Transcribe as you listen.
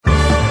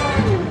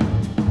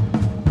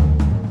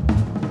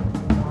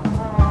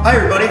Hi,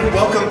 everybody.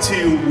 Welcome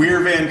to We're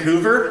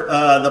Vancouver,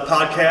 the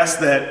podcast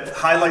that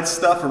highlights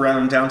stuff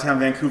around downtown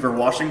Vancouver,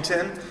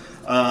 Washington,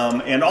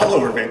 and all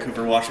over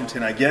Vancouver,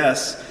 Washington, I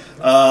guess.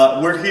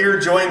 We're here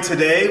joined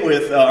today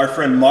with our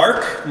friend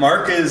Mark.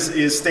 Mark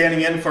is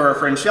standing in for our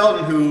friend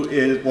Sheldon,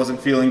 who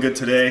wasn't feeling good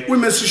today. We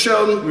miss you,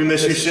 Sheldon. We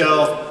miss you,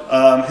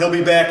 Shel. He'll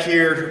be back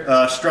here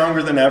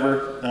stronger than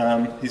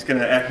ever.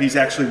 He's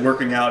actually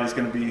working out. He's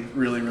going to be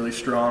really, really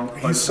strong.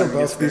 He's so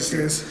buff these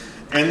days.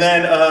 And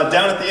then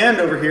down at the end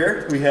over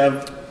here, we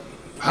have...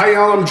 Hi,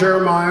 y'all. I'm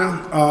Jeremiah.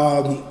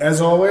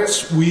 As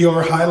always, we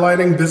are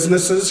highlighting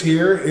businesses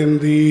here in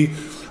the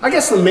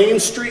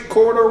Main Street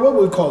corridor. What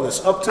would we call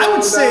this? Uptown, I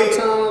would say,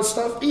 downtown, and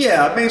stuff?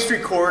 Yeah, Main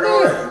Street corridor.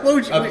 Yeah. What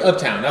would you...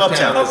 Uptown.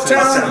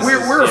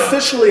 We're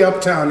officially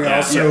uptown, y'all.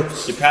 Yeah. So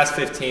you pass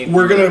 15.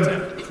 we're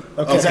gonna.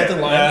 Okay. Is that the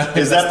line?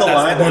 Is that the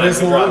line? That is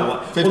the line.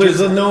 Well,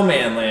 there's a no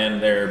man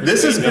land there.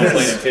 This is Middle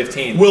Plain and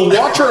 15. We'll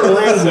watch our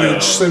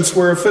language since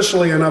we're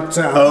officially in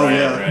uptown. Oh,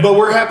 yeah. Right. But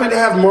we're happy to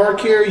have Mark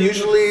here.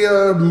 Usually,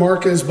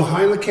 Mark is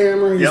behind the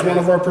camera. He's one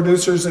of our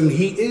producers, and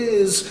he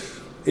is,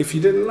 if you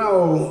didn't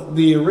know,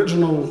 the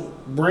original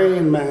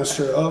brain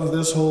master of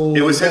this whole.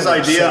 It was his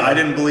event. idea. So, I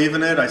didn't believe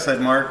in it. I said,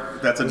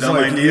 Mark, that's a dumb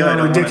like, idea. you're I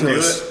don't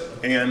ridiculous. want to do it.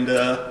 And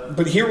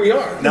but here we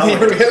are. Now here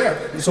we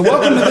are. So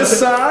welcome to this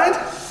side,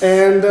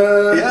 and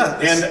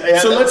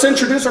so let's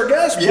introduce our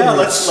guest. Please. yeah,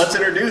 let's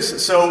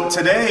introduce. So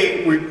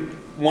today we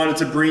wanted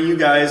to bring you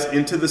guys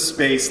into the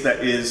space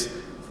that is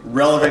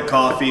Relevant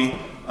Coffee,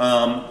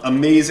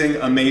 amazing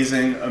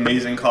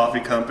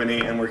coffee company,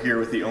 and we're here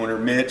with the owner,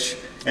 Mitch.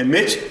 And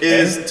Mitch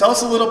tell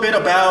us a little bit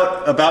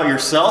about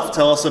yourself.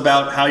 Tell us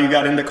about how you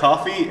got into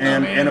coffee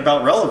and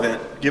about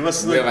Relevant. Give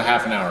us We have a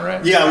half an hour,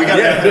 right? Yeah, we got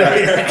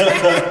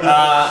that.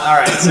 All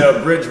right,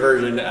 so bridge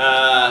version.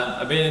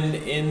 I've been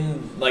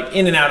in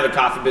and out of the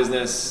coffee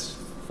business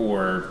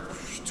for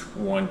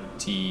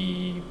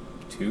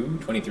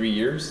 23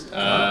 years.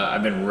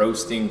 I've been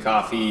roasting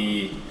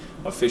coffee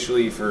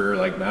officially for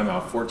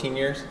 14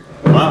 years.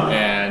 Wow.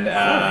 And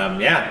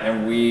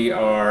and we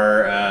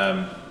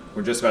are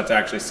we're just about to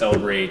actually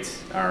celebrate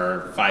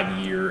our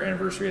 5-year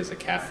anniversary as a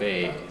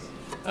cafe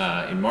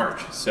in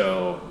March.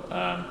 So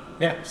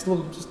just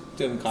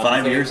doing coffee.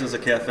 5 years as a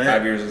cafe.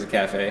 5 years as a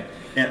cafe.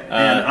 And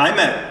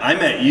I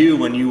met you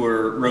when you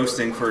were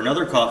roasting for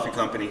another coffee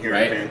company here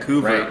in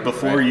Vancouver.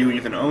 Before you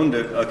even owned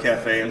a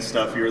cafe and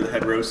stuff, you were the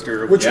head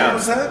roaster. Which one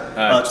was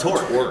that?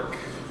 Torque.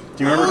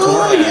 Do you remember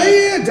Torque? Torque?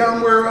 Yeah,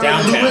 down where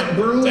Downtown.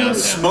 Brewing. Downtown.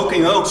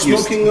 Smoking Oak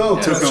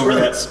took over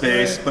that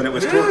space, but it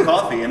was Torque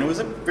Coffee, and it was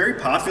a very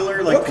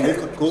popular,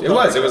 cool. It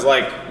was. It was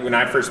like when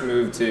I first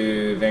moved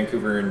to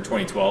Vancouver in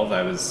 2012.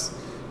 I was,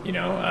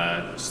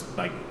 just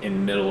in the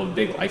middle of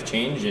big life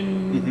change,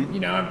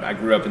 and I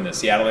grew up in the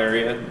Seattle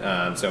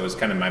area, so it was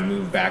kind of my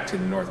move back to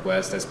the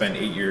Northwest. I spent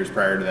 8 years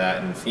prior to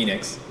that in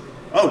Phoenix.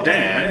 Oh,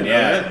 dang!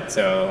 And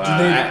so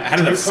I had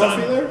enough sun.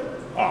 Coffee there?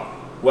 Oh.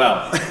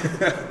 Well,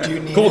 do you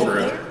need cold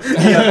brew.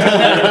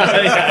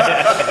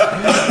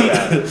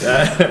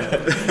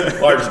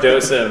 Large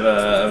dose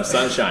of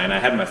sunshine. I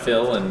had my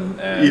fill and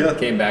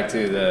came back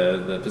to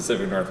the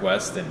Pacific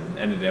Northwest and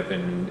ended up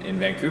in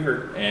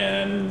Vancouver.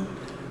 And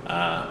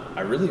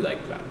I really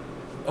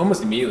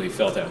almost immediately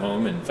felt at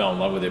home and fell in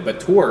love with it. But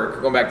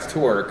Torque, going back to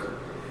Torque,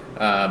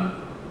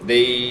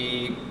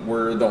 they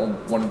were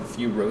one of the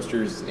few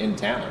roasters in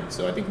town.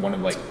 So I think one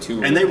of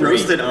two. And they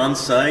roasted on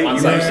site. You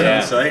roasted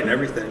on site and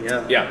everything.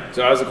 Yeah. Yeah.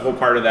 So I was a whole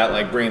part of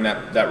that, bringing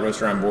that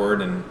roaster on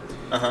board, and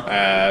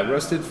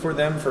roasted for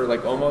them for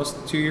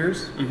almost 2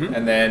 years,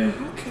 and then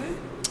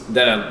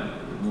I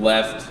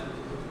left,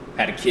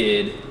 had a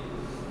kid.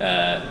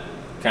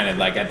 Kind of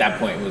at that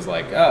point was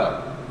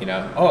you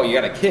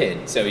got a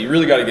kid, so you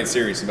really got to get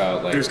serious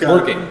about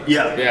working.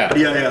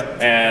 Yeah.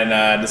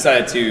 And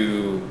decided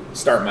to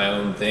start my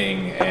own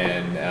thing,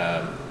 and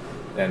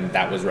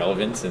that was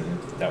Relevant, and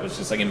that was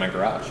just in my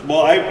garage.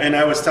 Well,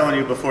 I was telling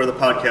you before the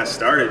podcast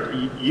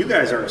started, you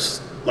guys are a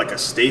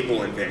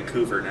staple in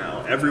Vancouver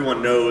now.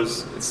 Everyone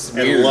knows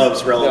and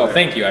loves Relevant. No,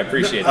 thank you. I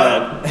appreciate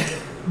that.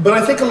 But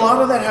I think a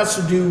lot of that has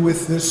to do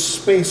with this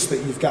space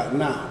that you've got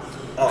now.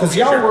 Because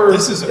y'all were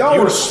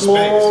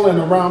small and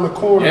around the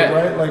corner,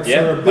 right?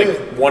 For a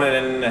bit.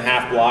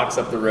 1.5 blocks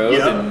up the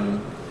road, and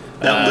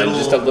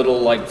just a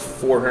little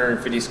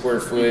 450 square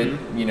foot,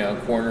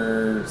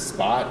 corner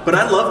spot. But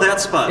I love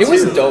that spot. It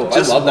was dope.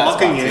 Just I love that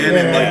spot. Walking in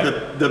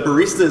and the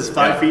barista is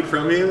 5 feet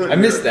from you. I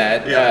missed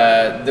that.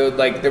 Yeah.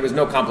 There was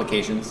no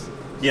complications.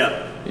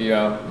 Yeah.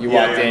 You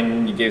walked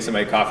in, you gave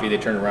somebody coffee, they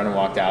turned around and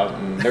walked out,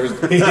 and there was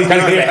kind of if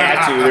they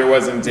had to, there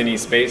wasn't any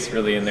space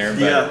really in there.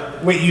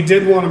 But Wait, you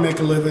did want to make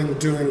a living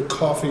doing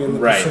coffee in the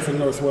Pacific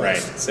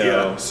Northwest,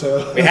 right?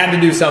 So we had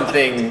to do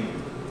something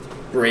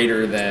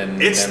greater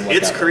than.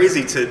 It's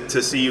crazy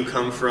to see you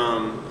come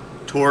from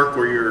Torque,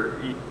 where you're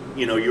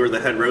the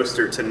head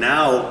roaster, to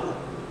now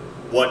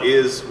what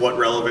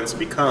Relevant's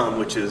become,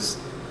 which is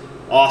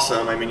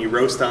awesome. I mean, you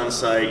roast on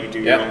site, you do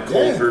your own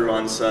cold brew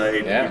on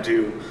site, you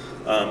do.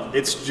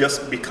 It's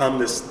just become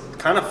this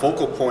kind of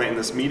focal point and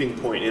this meeting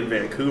point in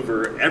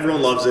Vancouver.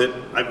 Everyone loves it.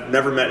 I've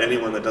never met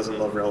anyone that doesn't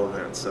love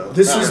Relevant. So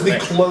this is the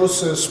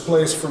closest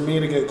place for me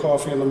to get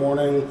coffee in the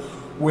morning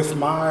with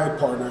my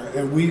partner,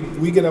 and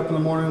we get up in the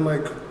morning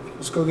like,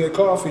 let's go get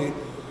coffee.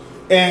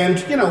 And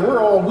you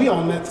know, we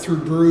all met through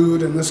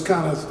Brewed, and this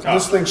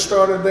thing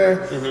started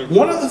there. Mm-hmm.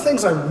 One of the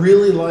things I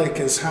really like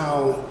is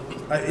how,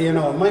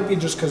 it might be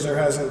just because there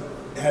hasn't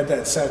had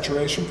that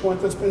saturation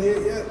point that's been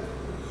hit yet,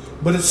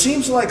 but it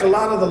seems like a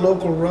lot of the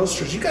local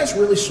roasters, you guys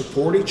really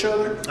support each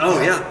other.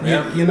 Oh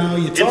yeah. You talk in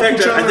fact, each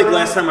other I think around.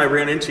 last time I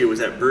ran into you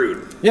was at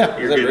Brewed. Yeah,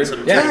 you're getting some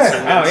Oh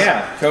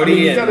yeah, Cody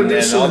you got to do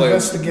and some all the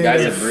investigative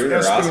guys at Brewed are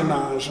awesome.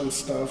 espionage and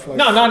stuff. Like,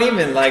 No, not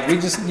even like we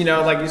just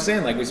like you're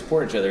saying, like we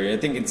support each other. I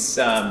think it's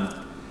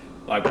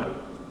like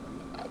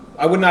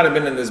I would not have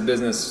been in this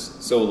business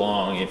so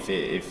long if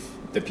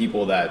the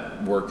people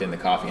that worked in the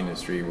coffee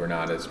industry were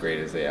not as great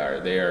as they are.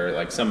 They are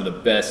like some of the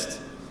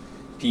best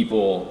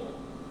people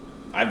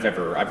I've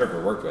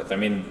ever worked with. I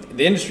mean,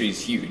 the industry is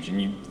huge,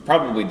 and you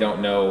probably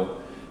don't know.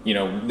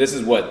 This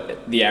is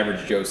what the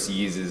average Joe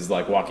sees is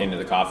like walking into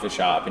the coffee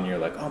shop, and you're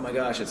like, oh my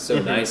gosh, it's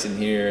so nice in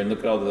here, and look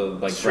at all the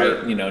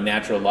bright,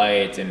 natural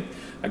light, and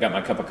I got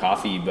my cup of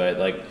coffee. But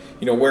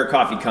where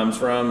coffee comes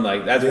from,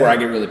 like that's where I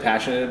get really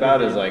passionate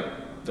about is like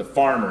the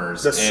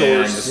farmers and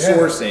the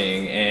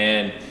sourcing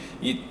and.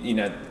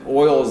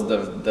 Oil is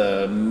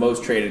the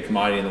most traded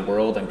commodity in the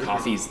world, and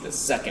coffee is the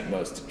second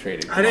most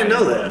traded commodity. I didn't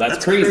know that.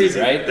 That's crazy,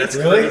 right? That's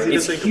really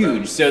crazy. It's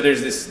huge. So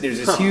there's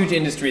this huge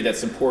industry that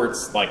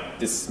supports like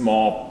this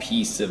small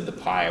piece of the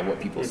pie of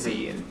what people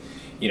see, and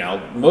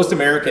most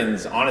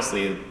Americans,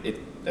 honestly,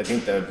 I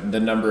think the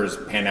numbers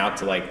pan out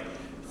to like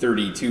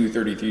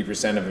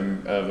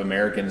 33% of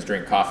Americans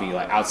drink coffee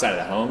like outside of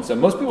the home. So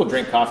most people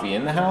drink coffee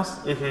in the house.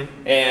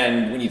 Mm-hmm.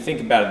 And when you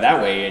think about it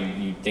that way,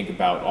 and you think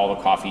about all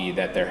the coffee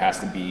that there has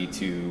to be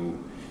to,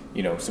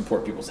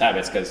 support people's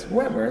habits, because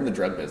we're in the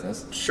drug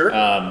business. Sure.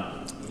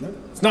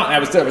 It's not. I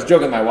was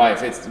joking with my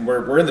wife.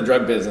 We're in the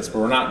drug business, but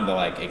we're not in the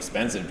like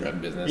expensive drug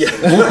business. Yeah.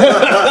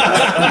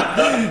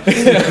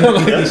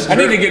 I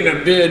need to get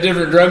in a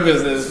different drug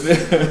business.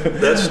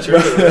 That's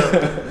true.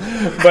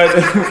 But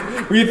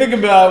when you think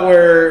about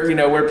where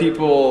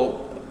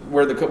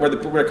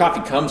the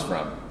coffee comes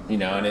from,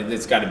 and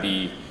it's got to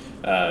be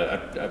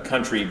a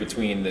country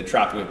between the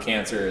Tropic of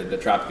Cancer, the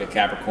Tropic of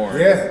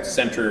Capricorn,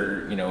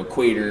 center,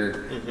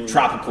 equator,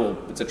 tropical.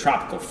 It's a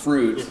tropical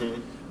fruit.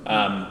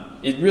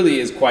 Mm-hmm. It really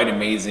is quite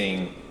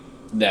amazing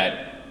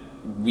that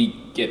we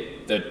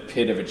get the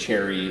pit of a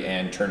cherry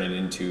and turn it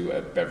into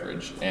a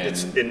beverage. And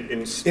it's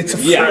a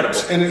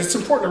fruit, and it's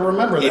important to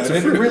remember that.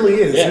 It really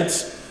is. Yeah.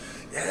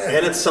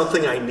 And it's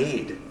something I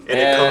need, and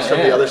it comes from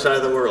the other side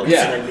of the world.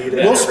 Yeah. And I need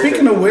it. Well,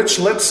 speaking of which,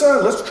 let's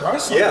try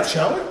something,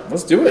 shall we?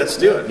 Let's do it. Let's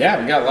do it.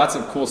 Yeah, we got lots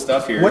of cool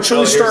stuff here. What should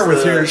we start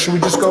with here? Should we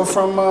just go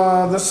from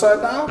this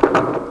side now?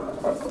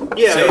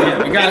 Yeah,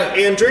 so, we got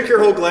and drink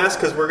your whole glass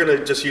because we're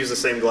gonna just use the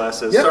same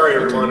glasses. Yep. Sorry,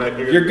 everyone.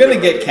 You're gonna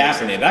get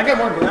caffeinated. I got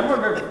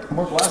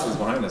more glasses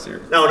behind us here.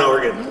 No,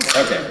 we're good.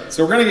 Okay,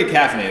 so we're gonna get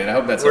caffeinated. I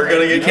hope that's we're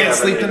gonna get. You can't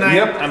sleep tonight.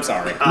 Yep. I'm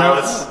sorry. No,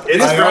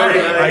 it is Friday.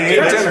 I ate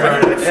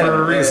dinner for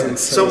a reason.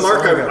 So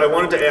Mark, I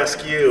wanted to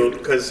ask you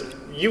because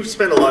you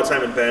spend a lot of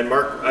time in Bend.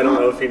 Mark, I don't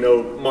know if you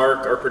know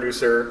Mark, our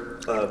producer,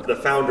 the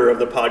founder of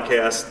the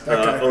podcast,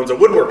 owns a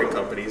woodworking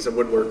company. He's a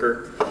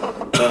woodworker.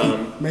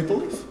 Maple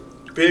Leaf.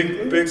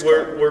 Big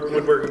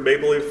woodworking,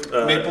 Maple Leaf.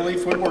 Maple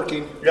Leaf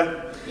woodworking.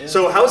 Yeah.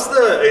 So how's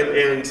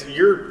and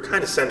you're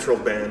kind of Central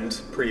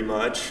Bend, pretty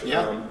much.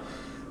 Yeah.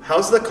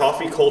 How's the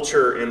coffee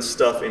culture and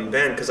stuff in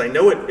Bend? Because I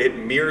know it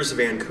mirrors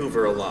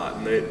Vancouver a lot,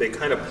 and they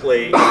kind of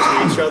play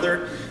into each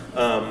other.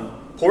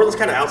 Portland's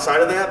kind of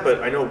outside of that,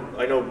 but I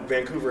know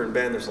Vancouver and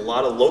Bend. There's a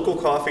lot of local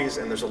coffees,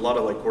 and there's a lot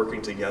of like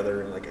working together,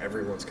 and like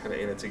everyone's kind of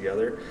in it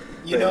together.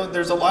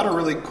 There's a lot of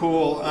really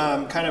cool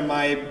kind of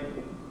my,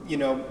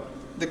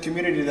 the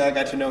community that I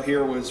got to know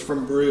here was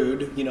from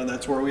Brewed.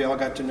 That's where we all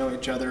got to know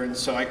each other, and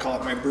so I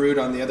call it my Brewed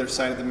on the other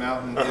side of the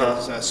mountain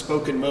is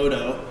Spoken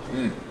Moto.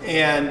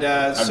 And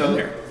I've been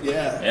there.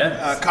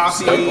 Yeah.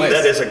 Coffee.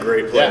 That is a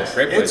great place. Yeah,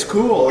 great place. It's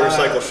cool.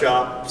 Motorcycle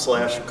shop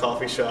 /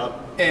 coffee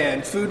shop.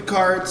 And food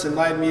carts and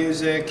live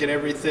music and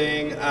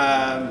everything.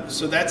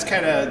 So that's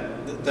kind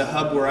of the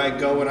hub where I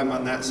go when I'm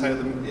on that side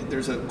of the.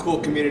 There's a cool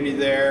community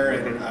there,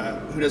 and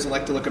who doesn't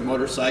like to look at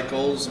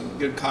motorcycles and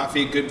good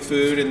coffee, good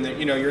food, and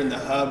you're in the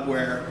hub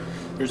where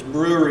there's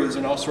breweries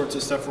and all sorts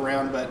of stuff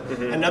around. But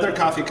another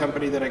coffee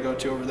company that I go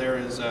to over there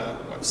is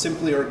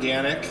Simply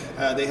Organic.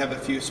 They have a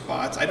few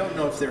spots. I don't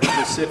know if they're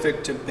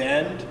specific to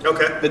Bend.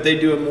 Okay. But they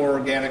do a more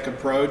organic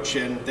approach,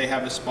 and they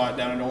have a spot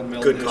down in Old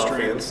Mill Good District.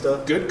 coffee and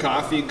stuff. Good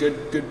coffee,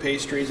 good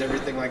pastries,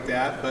 everything like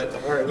that. But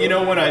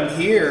when I'm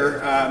here,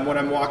 when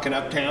I'm walking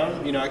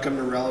uptown, I come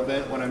to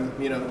Relevant. When I'm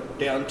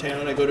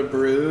downtown, I go to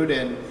Brewed,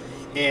 and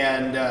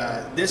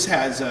this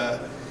has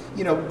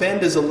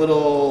Bend is a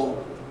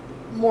little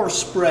more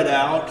spread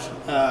out,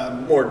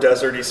 more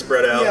deserty,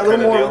 spread out. Yeah, a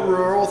little more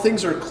rural.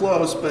 Things are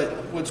close, but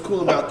what's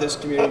cool about this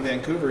community in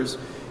Vancouver is,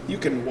 you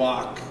can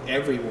walk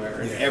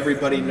everywhere, and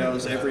everybody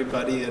knows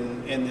everybody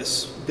in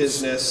this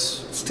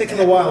business. It's taken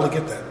a while to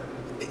get that.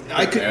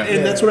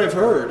 And that's what I've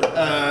heard.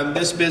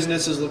 This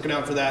business is looking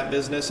out for that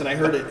business, and I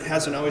heard it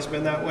hasn't always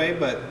been that way,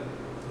 but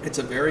it's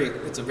a very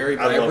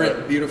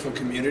vibrant, beautiful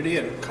community,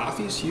 and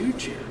coffee's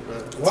huge here.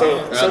 But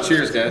Wow. So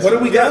cheers, guys. What do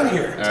we got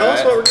here? Tell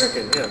us what we're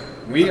drinking. Yeah.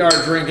 We are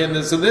drinking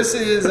this. So this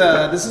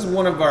is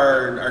one of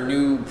our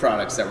new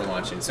products that we're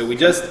launching. So we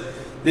just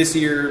this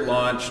year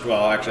launched,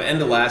 well, actually, end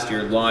of last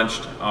year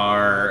launched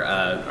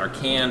our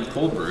canned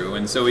cold brew,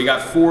 and so we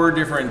got 4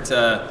 different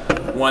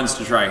ones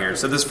to try here.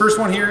 So this first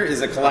one here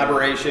is a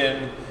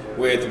collaboration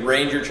with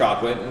Ranger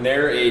Chocolate, and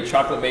they're a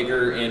chocolate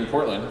maker in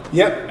Portland.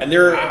 Yep. And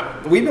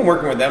we've been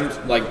working with them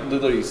like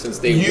literally since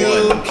day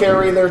one. You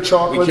carry their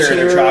chocolates We carry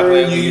their here,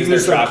 chocolate. you We use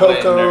use their chocolate.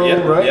 cocoa,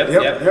 Yep, right? Yep.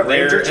 Yep. And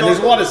there's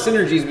a lot of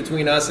synergies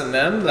between us and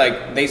them.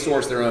 Like they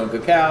source their own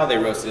cacao, they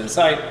roast it in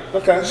site.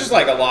 Okay. It's just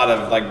like a lot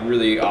of like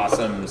really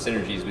awesome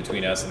synergies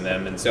between us and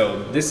them. And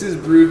so this is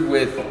brewed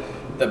with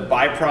the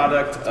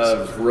byproduct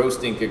of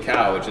roasting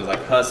cacao, which is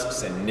like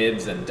husks and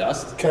nibs and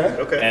dust.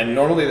 Okay. And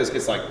normally this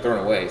gets like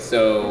thrown away.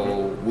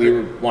 So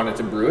we wanted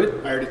to brew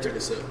it. I already took a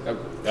sip.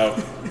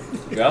 Oh.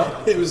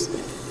 Well, It was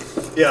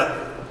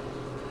Yeah.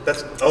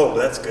 That's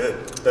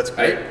good. That's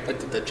great.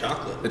 like the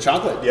chocolate. the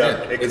chocolate. Yeah,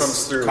 it It's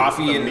comes through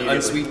coffee and immediately.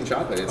 unsweetened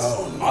chocolate. It's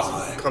awesome.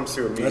 my. Comes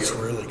through immediately. That's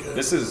really good.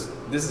 This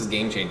is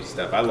game changing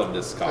stuff. I love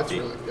this That's coffee.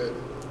 really good.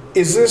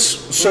 Is this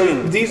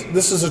so?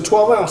 This is a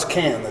 12-ounce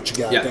can that you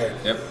got Yeah. there.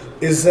 Yep.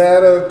 Is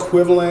that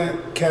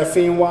equivalent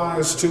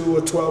caffeine-wise to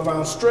a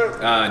 12-ounce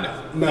strip?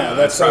 No. No,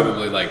 that's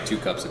probably like 2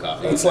 cups of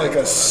coffee. That's like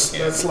a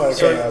Yeah. that's like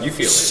So you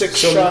feel it. 6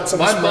 So shots of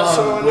my espresso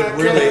mom in would that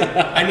really.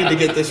 can? I need to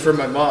get this for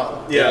my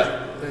mom.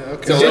 Yeah.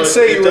 Okay. You So did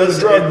say it you were in the does-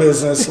 drug it-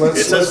 business. It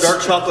Let's, says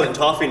dark chocolate and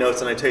toffee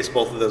notes, and I taste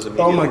both of those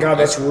immediately. Oh my god,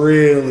 that's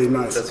really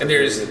nice. That's- And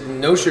there's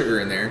no sugar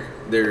in there.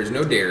 There's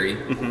no dairy.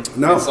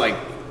 No. It's like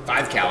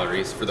 5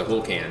 calories for the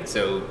whole can.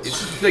 So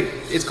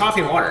it's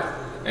coffee and water.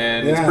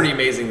 And it's Yeah. pretty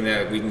amazing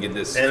that we can get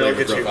this And it'll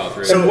flavor get you- profile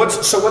through. And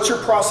what's your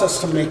process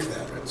to make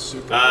that?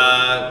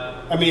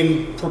 I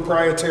mean,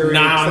 proprietary.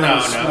 No.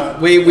 things,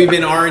 not- We've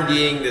been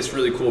R&Ding this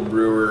really cool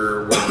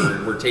brewer where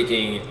we're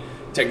taking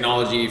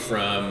technology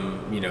from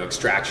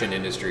extraction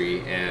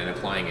industry and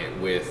applying it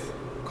with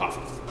coffee.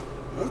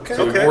 Okay.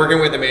 So we've been working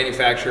with a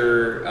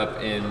manufacturer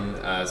up in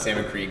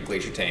Salmon Creek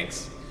Glacier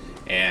Tanks,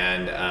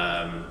 and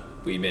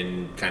we've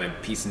been kind of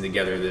piecing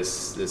together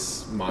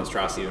this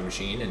monstrosity of a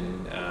machine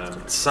and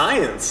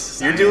Science.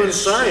 You're doing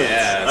science.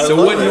 Yeah. I So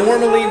love what it.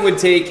 normally would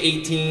take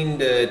 18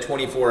 to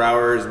 24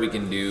 hours, we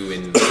can do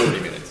in 40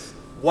 minutes.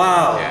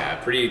 Wow. Yeah,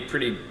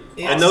 pretty.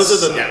 And those are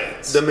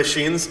Science. the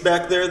machines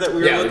back there that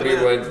we were Yeah, looking we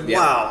at. would- yeah.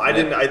 Wow. I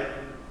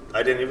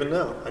Yeah. didn't even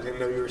know. I didn't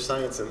know you were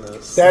science in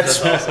this. That's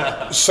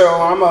so.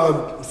 I'm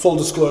a full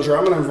disclosure.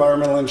 I'm an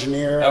environmental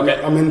engineer. Okay.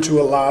 I'm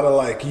into a lot of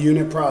like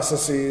unit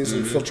processes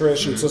and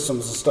filtration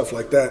systems and stuff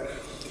like that.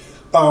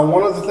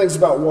 One of the things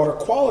about water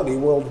quality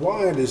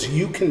worldwide is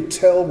you can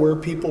tell where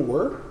people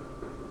were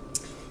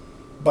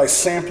by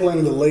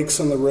sampling the lakes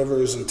and the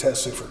rivers and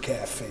testing for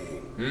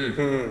caffeine.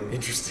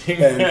 Interesting.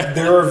 And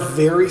there are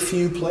very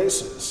few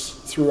places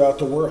throughout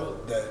the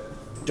world that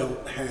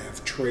don't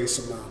have trace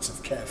amounts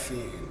of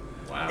caffeine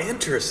Wow.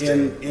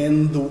 Interesting.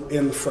 in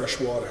the fresh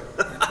water.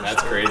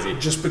 That's crazy.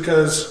 Just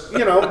because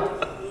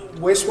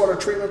wastewater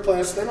treatment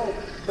plants they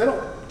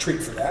don't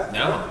treat for that.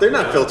 No. They're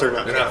not filtering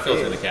out They're not caffeine.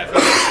 filtering the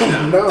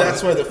caffeine. No.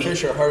 That's why the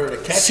fish are harder to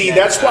catch. See, now.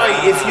 that's why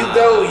if you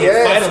go, They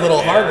fight a yeah,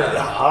 little harder.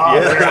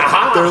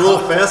 Yeah, they're a little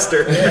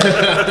faster.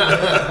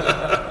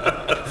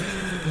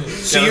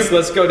 so Now, you're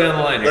let's go down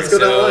the line here. Let's go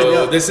down the line,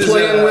 yeah. This is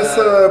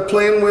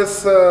playing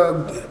with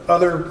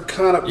other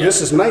kind of. Yeah.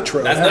 This is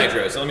nitro. That's right?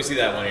 nitro. So let me see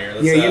that one here.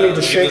 Let's, Yeah, you need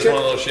to give shake this it.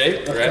 one a little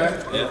shake, Okay.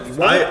 right?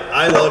 Yeah.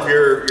 I love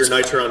your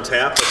nitro on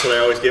tap. That's what I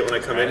always get when I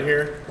come in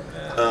here.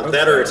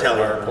 That or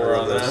Italian. Pour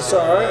on that. It's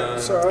all right.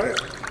 It's all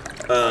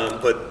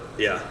right. But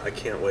yeah, I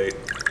can't wait.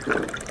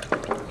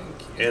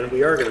 And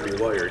we are going to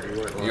be wired.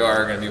 You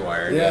are going to be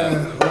wired.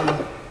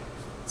 Yeah.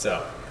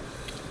 So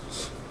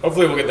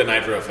hopefully we'll get the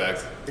nitro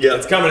effect. Yeah.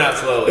 It's coming out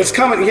slowly. It's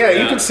coming. Yeah,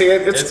 you can see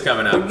it. It's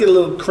coming out. You get a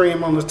little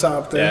cream on the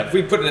top there. Yeah, if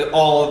we put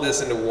all of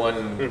this into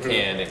one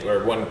can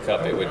or one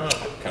cup, it would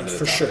come to the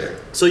For top sure. there.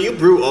 So you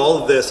brew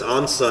all of this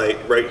on site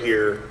right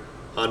here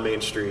on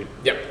Main Street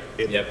Yep.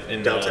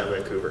 in downtown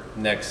Vancouver.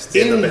 Next.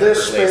 In the back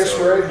this place space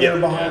over. right here Yeah.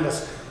 behind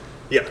us.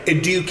 Yeah.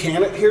 And do you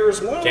can it here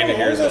as well? Can it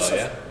here as All well, that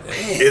yeah.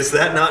 stuff? Is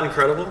that not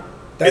incredible?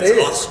 That it's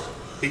is. awesome.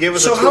 He gave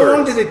us So a how tour.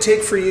 long did it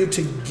take for you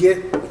to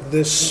get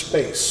this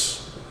space?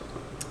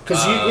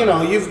 Because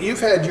you've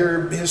had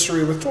your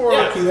history with Torque,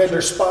 Yeah, you had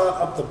your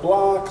spot up the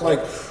block.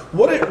 Like,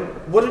 what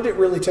did it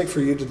really take for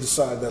you to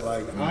decide that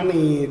like I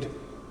need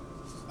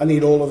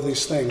all of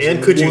these things? And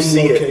in could you one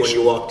see it when location?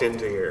 you walked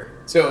into here?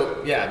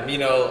 So yeah,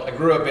 I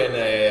grew up in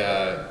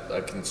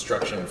a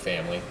construction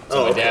family. So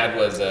Oh, my okay. dad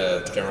was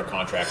a general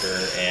contractor,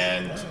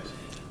 and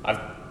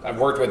I've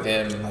worked with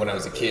him when I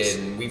was a kid,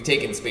 and we've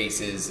taken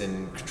spaces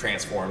and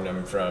transformed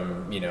them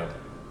from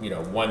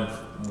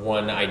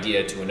one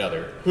idea to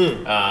another.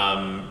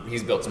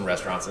 He's built some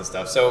restaurants and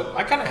stuff, so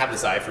I kind of have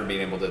this eye for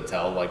being able to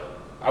tell. Like,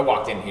 I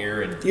walked in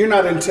here and you're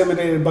not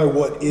intimidated by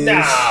what is. No,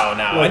 Like,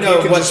 I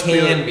know what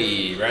can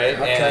be, right?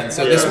 Okay. And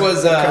so this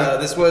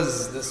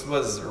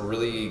was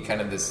really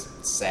kind of this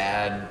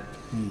sad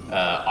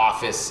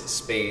office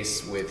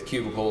space with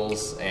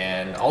cubicles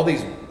and all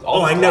these.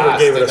 I never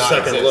gave it a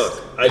second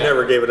look. I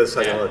never gave it a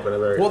second look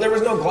whenever. Well, there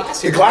was no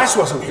glass here. The glass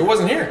wasn't here. It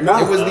wasn't here.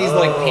 No. It was these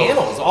like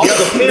panels. All Yeah,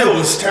 the the panel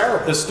was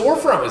terrible. The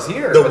storefront was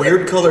here. The but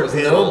weird colored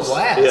there was panels. No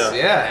glass.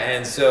 Yeah.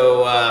 And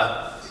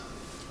so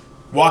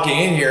walking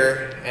in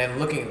here and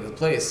looking at the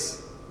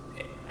place,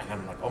 and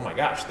I'm like, oh my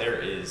gosh, there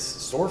is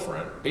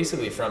storefront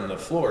basically from the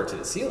floor to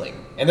the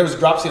ceiling. And there was a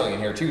drop ceiling in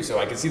here too, so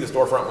I could see the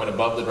storefront went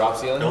above the drop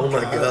ceiling. Oh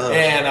my gosh.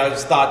 And I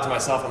just thought to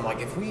myself, I'm like,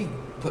 if we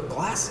put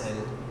glass in,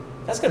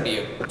 that's going to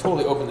be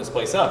totally open this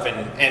place up.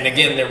 And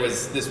again,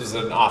 this was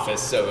an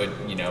office, so it,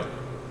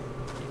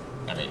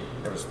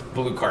 there was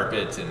blue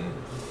carpet and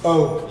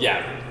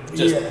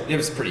it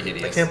was pretty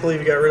hideous. I can't believe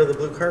you got rid of the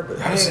blue carpet.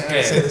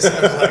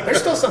 There's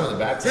still some in the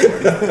back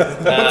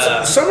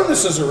somewhere. Some of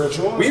this is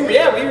original. My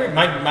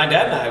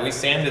dad and I, we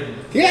sanded.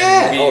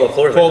 Yeah. We Oh, the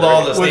floors are pulled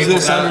all great. the Was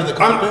staples this out. under the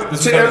carpet?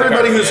 This To is under the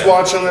everybody carpet, who's yeah.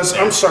 watching this,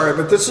 I'm sorry,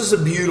 but this is a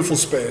beautiful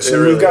space,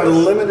 and really we've got a is.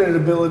 limited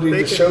ability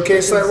to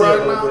showcase that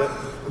right now.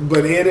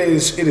 But it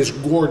is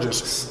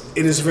gorgeous.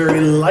 It is very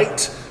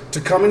light. To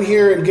come in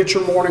here and get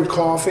your morning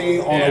coffee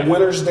on a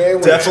winter's day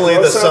when Definitely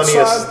the it's gross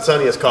outside,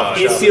 sunniest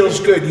coffee it shop. feels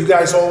good. You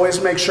guys always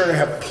make sure to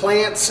have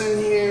plants in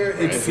here.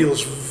 It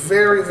feels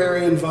very,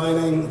 very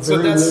inviting, So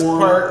very that's warm.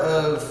 part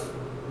of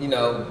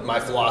my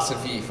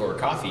philosophy for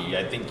coffee.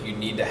 I think you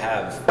need to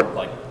have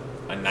like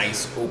a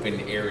nice, open,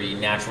 airy,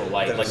 natural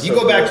light. That Like is you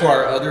so go back cool. to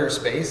our other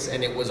space,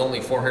 and it was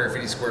only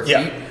 450 square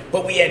Yeah. feet,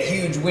 but we had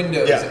huge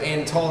windows Yeah.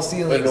 and tall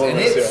ceilings, and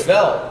Enormous, it yeah.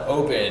 felt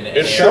open.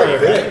 And sure airy,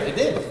 did. right? It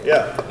did.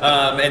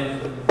 Yeah.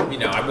 And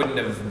I wouldn't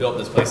have built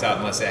this place out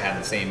unless it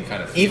had the same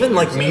kind of. Even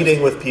like feeling.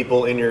 meeting with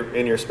people in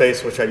your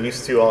space, which I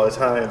used to all the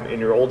time in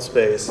your old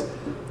space,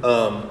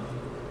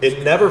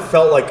 it never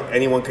felt like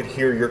anyone could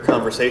hear your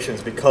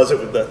conversations because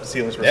the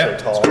ceilings were Yeah,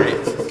 so tall.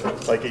 it's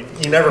great. Like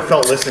you never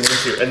felt listened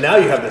to, and now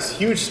you have this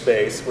huge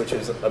space, which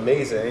is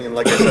amazing. And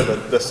like I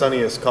said, the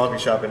sunniest coffee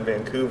shop in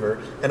Vancouver.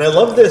 And I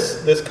love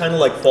this kind of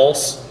like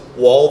false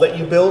wall that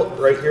you built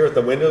right here at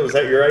the window. Was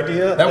that your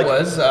idea? That Like,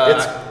 was,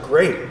 it's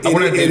great. I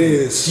wanted It to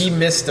is.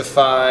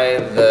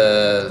 demystify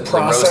the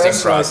Process,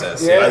 roasting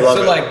process. like, yeah. I love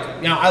so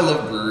it. I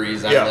love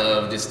breweries. Yeah. I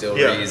love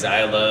distilleries.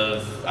 I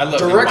love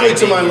Directly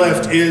to my the winding.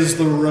 left is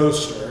the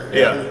roaster.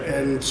 Yeah.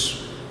 And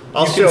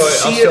I'll you show can it-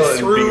 see I'll show it it in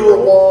through a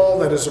B-roll. wall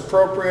that is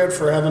appropriate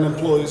for having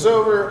employees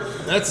over.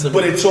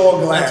 But it's all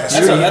glass.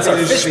 That's You our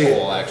can see it.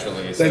 fishbowl,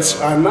 actually. So.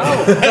 That's I know.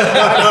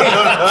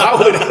 I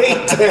would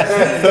hate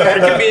that.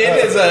 It could be.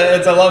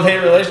 It's a love-hate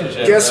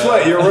relationship. Guess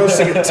what? You're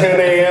roasting at 10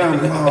 a.m.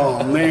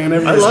 Oh man, I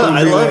everybody's gonna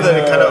love be like, that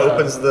it kind of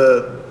opens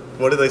the.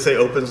 What do they say?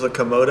 Opens the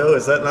Komodo?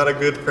 Is that not a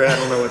good? I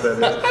don't know what that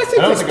is. I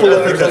think don't it's think it-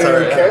 I think politically that's all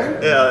right.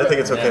 okay. Yeah, I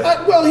think it's okay.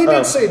 Well, he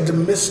did say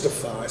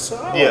demystify, so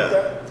I like Yeah,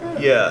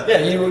 that. yeah.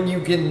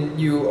 Yeah,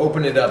 you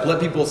open it up, let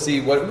people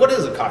see what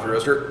is a coffee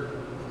roaster.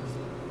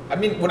 I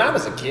mean, when I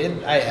was a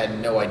kid, I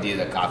had no idea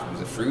that coffee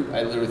was a fruit.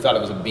 I literally thought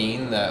it was a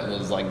bean that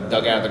was like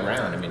dug out of the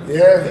ground. I mean,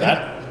 Yeah.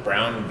 that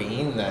brown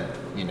bean that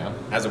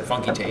has a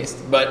funky taste.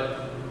 But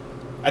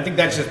I think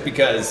that's just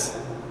because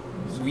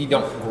we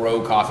don't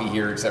grow coffee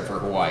here except for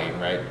Hawaii,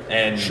 right?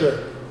 And Sure.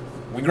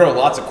 we grow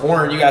lots of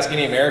corn. You ask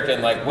any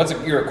American, like, what's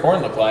a ear of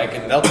corn look like?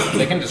 And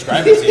they can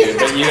describe it to you.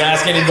 But you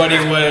ask anybody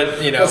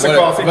What's a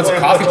coffee what's a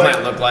plant coffee look like?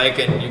 plant look like,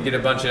 and you get a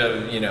bunch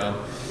of,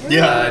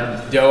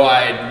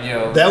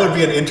 doe-eyed, That would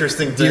be an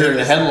interesting thing. deer in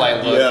the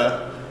headlight look.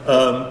 Yeah.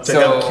 To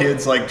So- have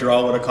kids like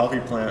draw what a coffee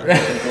plant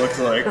looks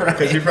like,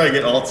 because you probably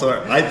get all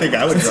sorts. I think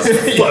I would draw.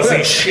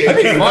 Fuzzy shit.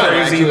 That'd be fun,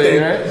 Crazy actually,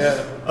 thing. right?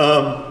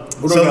 Yeah.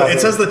 What do So we got it here?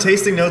 says the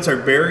tasting notes are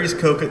berries,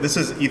 cocoa. This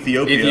is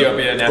Ethiopia.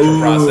 Ethiopia, natural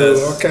Ooh,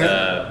 process. okay.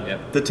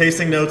 Yep. The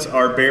tasting notes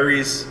are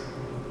berries,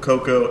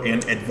 cocoa,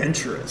 and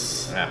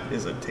adventurous. Yeah.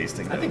 Is a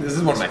tasting note. I think this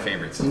is one of my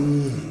favorites.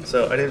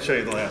 So I didn't show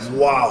you the last one.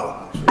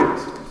 Wow.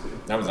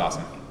 That was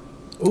awesome.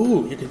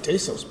 Ooh, you can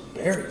taste those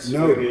berries.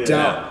 No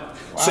doubt.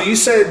 So you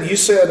said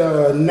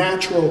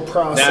natural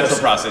process. Natural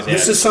process, yeah.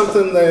 This is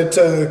something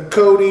that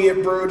Cody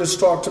at Brood has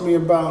talked to me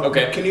about.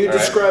 Okay, Can you all right.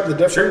 describe the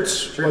difference?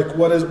 Sure. Like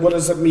what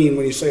does it mean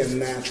when you say a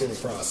natural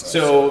process?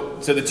 So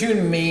the two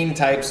main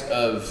types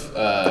of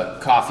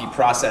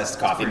processed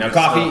coffee. Now,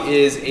 coffee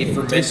is a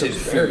fermented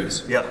food.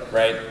 Yep.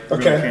 Right.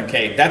 Okay.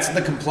 Okay. That's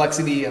the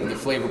complexity of the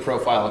flavor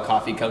profile of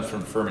coffee comes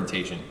from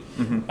fermentation.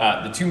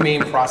 The two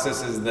main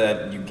processes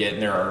that you get,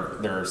 and there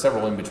are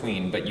several in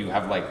between, but you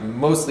have like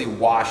mostly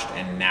washed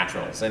and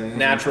naturals. And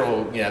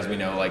natural, as we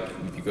know, like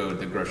if you go to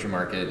the grocery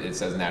market, it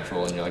says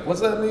natural, and you're like,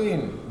 what's that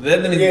mean?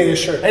 Yeah,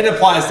 sure. It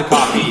applies to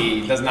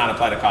coffee. Does not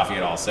apply to coffee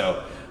at all.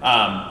 So,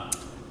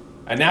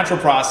 a natural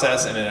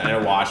process and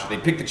a wash. They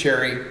pick the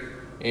cherry,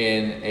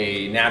 in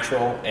a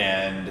natural,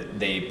 and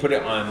they put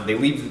it on. They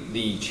leave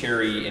the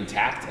cherry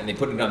intact, and they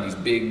put it on these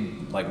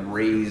big, like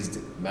raised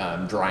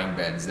drying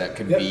beds that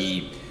could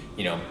be,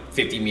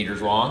 50 meters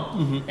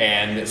long,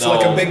 and it's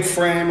like a big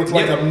frame with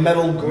like a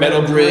metal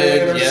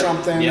grid or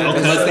something. Yeah,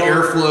 it lets the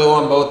airflow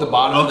on both the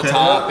bottom and the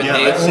top, and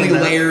they I've only seen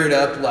that. layer it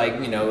up like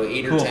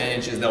 8 or 10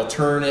 inches. They'll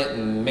turn it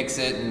and mix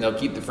it, and they'll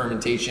keep the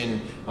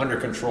fermentation under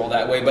control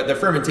that way. But the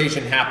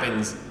fermentation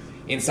happens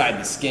inside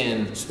the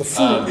skin. The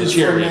fruit of the is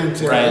cherry,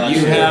 fermented. right?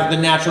 You have the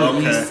natural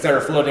Okay. yeasts that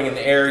are floating in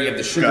the air. You have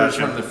the sugars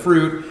Gotcha. from the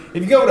fruit.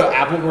 If you go to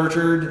apple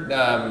orchard,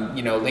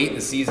 late in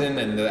the season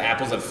and the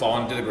apples have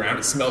fallen to the ground,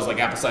 it smells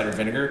like apple cider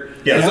vinegar.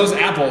 Yeah. Because those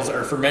apples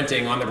are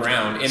fermenting on the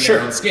ground in Sure.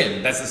 their own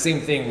skin. That's the same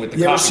thing with the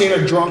You ever coffee. seen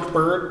a drunk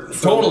bird?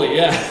 Totally,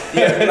 yeah.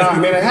 Yeah, no, I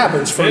mean it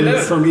happens from It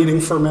does.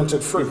 eating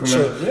fermented fruit.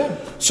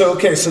 So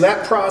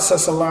that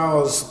process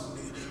allows.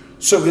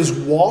 So is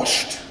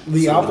washed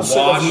the opposite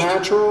washed- of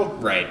natural?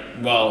 Right.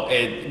 Well,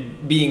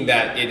 being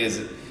that it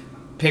is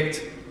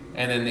picked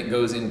and then it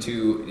goes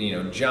into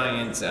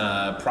giant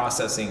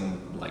processing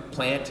like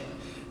plant,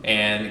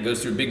 and it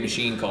goes through a big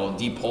machine called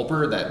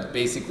depulper that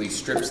basically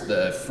strips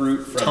the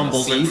fruit from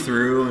Tumbles the seed. it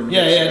through. And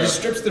Yeah, just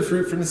strips the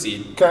fruit from the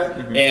seed.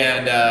 Okay.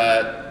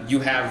 And you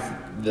have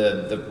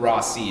the raw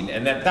seed,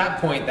 and at that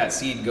point that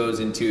seed goes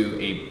into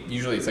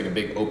usually it's like a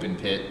big open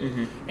pit,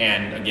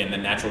 and again the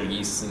natural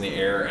yeasts in the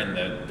air and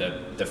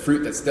the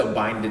fruit that's still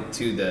bound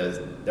to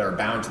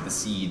the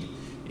seed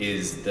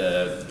is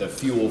the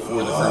fuel for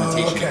the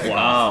fermentation. okay.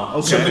 Wow.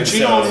 Okay. So, but you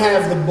don't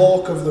have the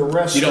bulk of the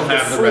rest. You don't of the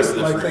have the fruit rest of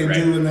the like fruit, they right.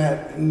 do in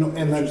that.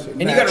 And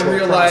you got to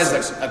realize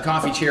a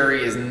coffee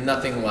cherry is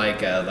nothing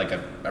like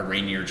a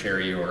Rainier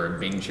cherry or a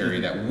Bing cherry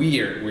that we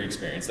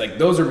experience. Like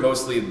those are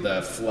mostly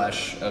the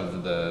flesh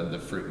of the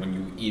fruit. When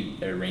you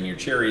eat a Rainier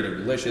cherry, they're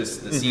delicious.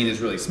 The seed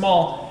is really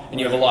small, and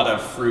you have a lot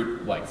of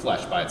fruit like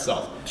flesh by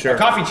itself. Sure. A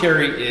coffee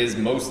cherry is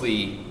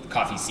mostly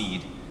coffee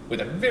seed with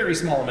a very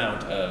small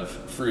amount of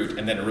fruit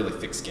and then a really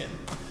thick skin.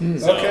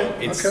 So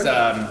it's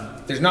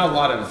there's not a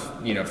lot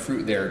of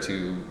fruit there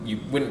to you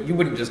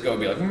wouldn't just go and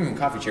be like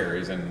coffee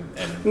cherries and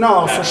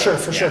No, have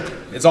for sure.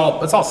 It's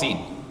all seed.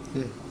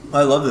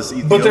 I love this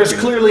Ethiopian. But there's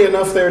clearly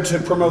enough there to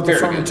promote the Very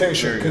good,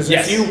 fermentation, very because good.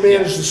 if Yes, you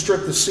manage to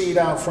strip the seed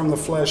out from the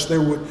flesh,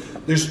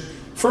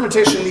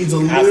 fermentation needs a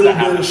Has little to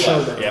have bit of the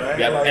flesh. sugar, Yep, right?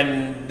 yep. Like-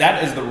 And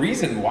that is the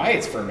reason why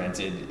it's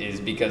fermented is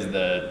because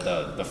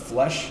the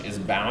flesh is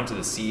bound to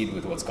the seed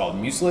with what's called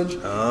mucilage.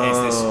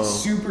 And it's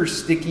this super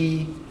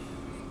sticky,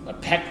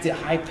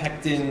 high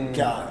pectin,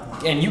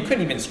 Got and you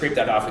couldn't even scrape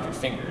that off with your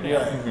finger.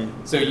 Right.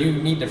 So you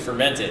need to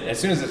ferment it. As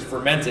soon as it's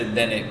fermented,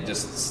 then it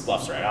just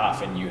sloughs right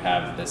off, and you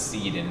have the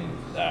seed in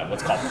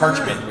what's called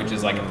parchment, which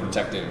is like a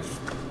protective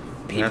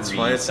papery That's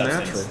why it's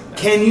substance. natural.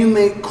 Can you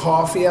make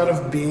coffee out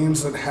of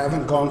beans that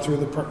haven't gone through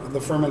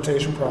the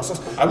fermentation process?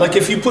 Like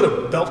if you put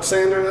a belt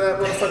sander to that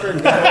motherfucker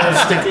and get all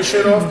the sticky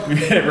shit off?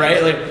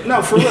 Right? Like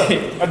No, for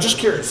real. I'm just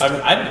curious.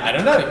 I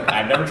don't know.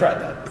 I've never tried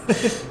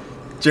that.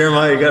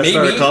 Jeremiah, you gotta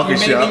start a Maybe, coffee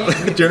maybe.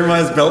 shop.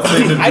 Jeremiah's belt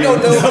thing. I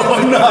don't know.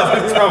 I'm not.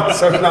 I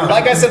promise I'm not.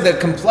 Like I said, the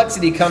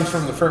complexity comes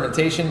from the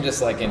fermentation,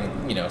 just like in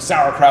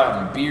sauerkraut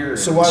and beer.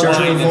 So why would you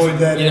wine and, avoid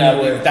that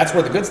anyway? That's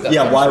where the good stuff.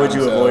 Yeah, comes why from. would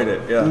you So, avoid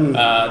it?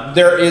 Yeah.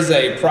 There is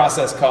a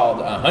process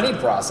called a honey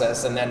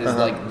process, and that is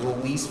like the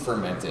least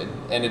fermented,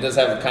 and it does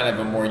have kind of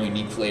a more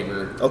unique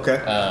flavor.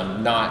 Okay.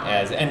 Not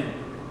as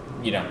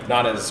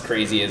not as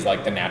crazy as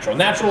like the natural.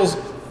 Naturals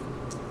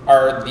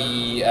are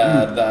the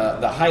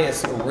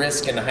highest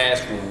risk and the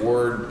highest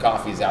reward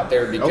coffees out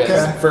there because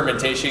Okay.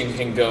 fermentation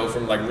can go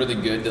from like really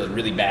good to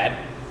really bad.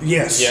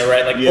 Yes. Yeah,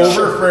 right. Like Yeah.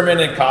 over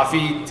fermented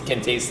coffee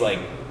can taste like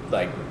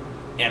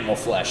animal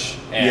flesh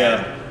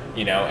and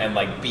and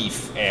like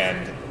beef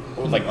and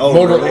like Oh,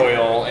 motor really?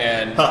 oil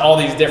and all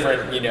these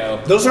different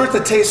Those aren't the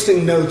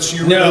tasting notes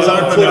you No, really those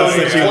aren't the put notes on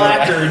your that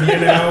you-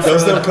 placard,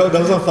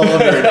 Those don't fall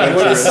under When the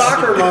adventurous.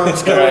 soccer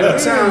moms go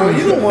to town,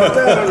 you don't want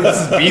that on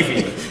your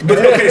beefy. But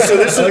okay, so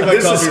this I like my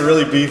is coffee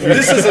really beefy.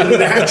 this is a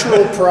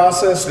natural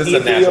processed This is a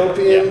natural,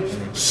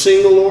 Ethiopian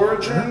single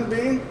origin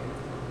bean.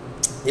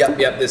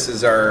 Yep. This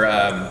is our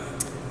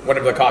one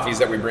of the coffees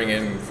that we bring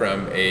in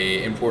from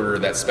a importer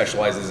that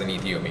specializes in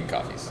Ethiopian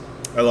coffees.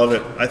 I love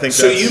it. I think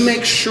So that's, you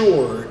make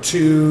sure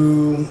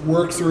to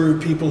work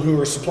through people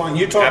who are supplying.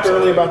 You talked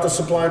Absolutely. earlier about the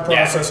supply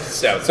process,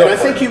 so and I important.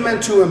 think you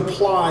meant to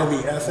imply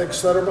the ethics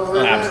that are behind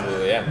that.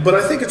 Absolutely, yeah. But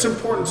I think it's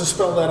important to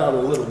spell that out a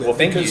little bit. Well,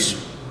 thank you.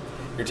 because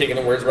You're taking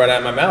the words right out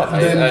of my mouth.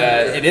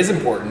 Then- It is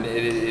important.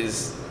 It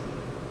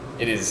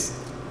is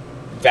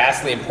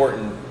vastly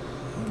important.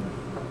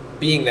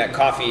 Being that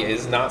coffee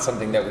is not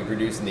something that we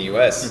produce in the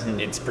U.S.,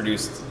 it's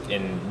produced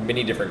in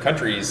many different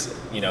countries.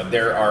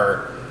 There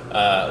are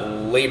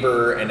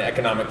labor and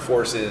economic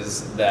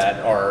forces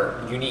that are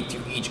unique to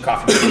each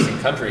coffee producing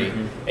country,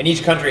 and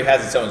each country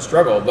has its own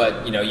struggle.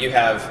 But you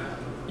have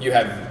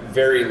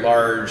very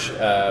large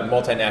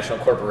multinational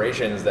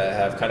corporations that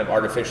have kind of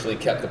artificially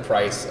kept the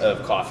price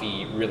of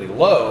coffee really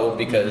low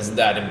because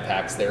that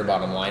impacts their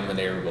bottom line when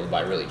they're able to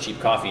buy really cheap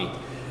coffee.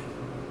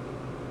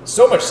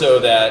 So much so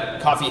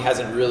that coffee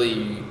hasn't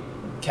really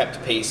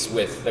kept pace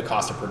with the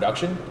cost of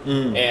production,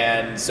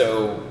 and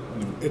so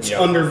It's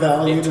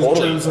undervalued in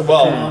terms of the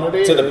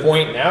commodity? To the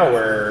point now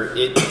where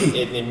it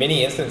in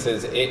many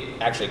instances, it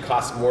actually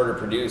costs more to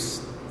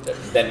produce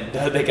than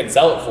they can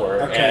sell it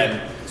for. Okay.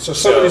 And So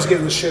somebody's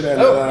getting the shit out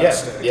of that yeah,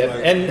 stick. yeah.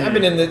 Like,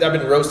 And I've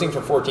been roasting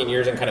for 14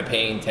 years and kind of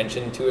paying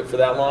attention to it for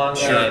that long.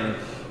 Sure. And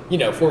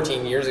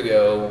 14 years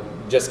ago,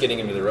 just getting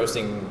into the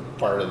roasting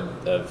part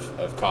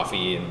of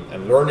coffee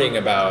and learning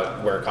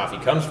about where coffee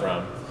comes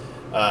from,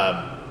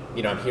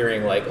 I'm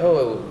hearing like,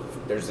 oh,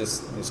 there's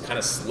this kind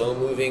of slow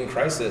moving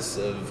crisis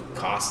of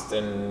cost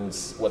and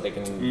what they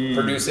can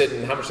produce it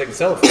and how much they can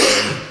sell it for.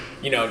 And,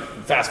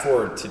 fast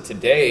forward to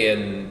today,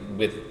 and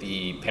with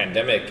the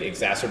pandemic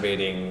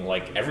exacerbating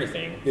like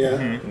everything. Yeah.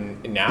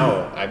 And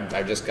now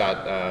I just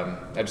talked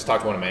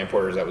to one of my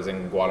importers that was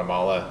in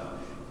Guatemala,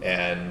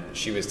 and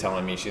she was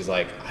telling me, she's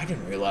like, I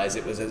didn't realize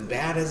it was as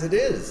bad as it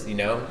is.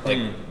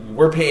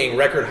 We're paying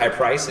record high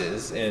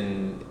prices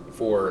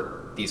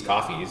for these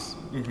coffees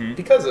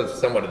because of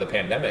somewhat of the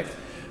pandemic,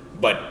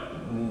 but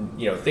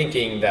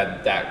thinking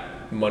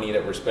that money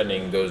that we're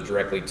spending goes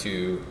directly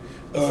to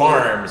the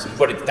farms,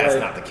 but that's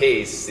not the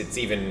case. It's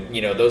even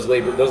those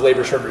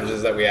labor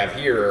shortages that we have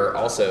here are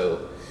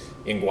also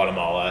in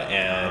Guatemala,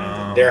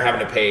 and they're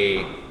having to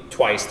pay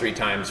twice, 3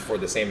 times for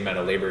the same amount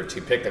of labor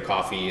to pick the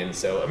coffee. And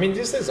so,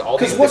 just as all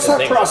these because what's that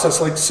things.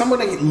 process? Like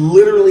somebody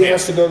literally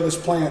has to go to this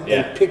plant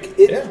and pick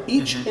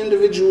each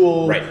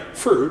individual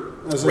fruit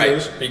as it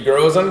is. It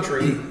grows on a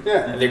tree.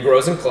 Yeah. And it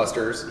grows in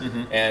clusters.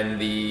 And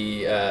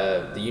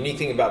the unique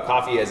thing about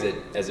coffee as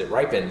it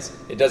ripens,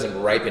 it doesn't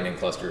ripen in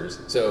clusters.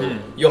 So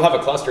you'll have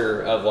a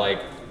cluster of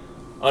like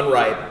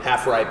unripe,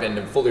 half ripened,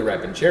 and fully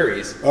ripened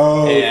cherries.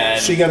 Oh,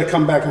 and so you got to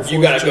come back and forth.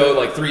 you got to go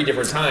like 3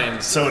 different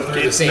times So through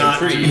the it's same not,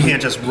 tree. you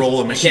can't just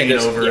roll a machine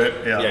over it.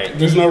 Yeah.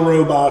 There's no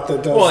robot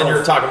that does. Well, and that.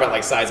 you're talking about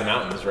like size of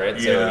mountains, right?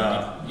 So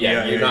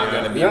you're not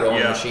going to be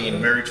rolling a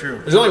machine. Very true.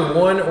 There's only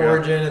one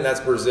origin, and that's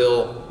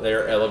Brazil.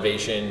 Their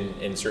elevation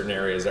in certain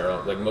areas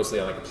are like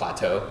mostly on like a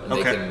plateau,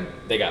 and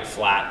they got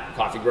flat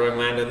coffee growing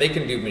land, and they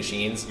can do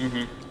machines,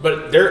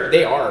 but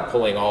they are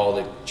pulling all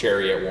the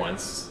cherry at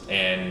once,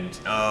 and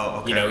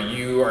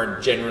you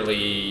are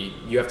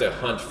you have to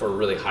hunt for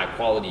really high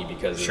quality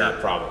because of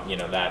that problem.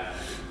 That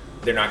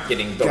they're not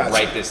getting the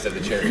ripest of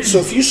the cherries. So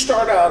if you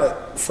start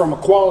out from a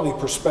quality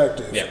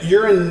perspective,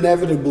 you're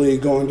inevitably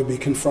going to be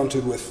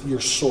confronted with your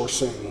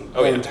sourcing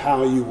and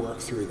how you work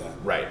through that.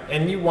 Right,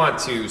 and you want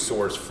to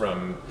source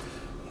from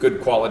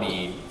good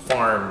quality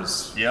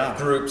farms,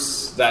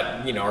 groups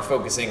that are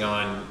focusing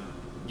on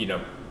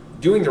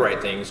doing the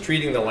right things,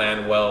 treating the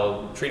land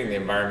well, treating the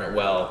environment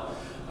well,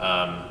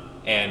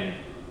 and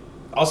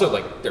also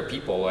like their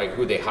people, like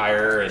who they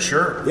hire and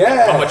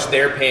how much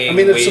they're paying.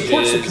 It wages.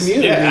 supports the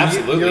community. Yeah,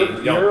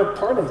 absolutely. You're a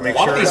part of it. A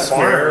lot of these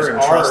farms and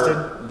are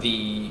trusted.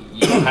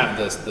 have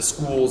the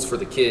schools for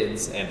the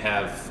kids and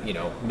have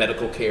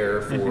medical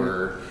care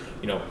for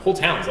whole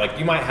towns. Like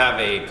you might have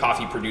a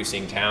coffee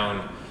producing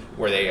town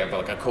where they have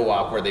like a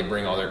co-op where they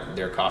bring all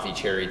their coffee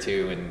cherry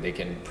to, and they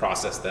can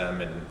process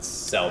them and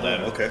sell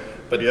them.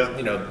 But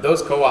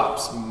those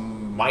co-ops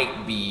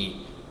might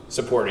be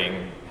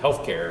supporting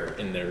healthcare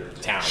in their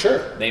town.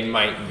 Sure. They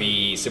might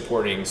be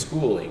supporting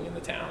schooling in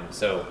the town.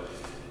 So,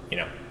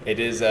 it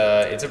is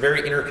it's a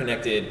very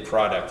interconnected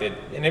product.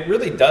 And it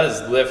really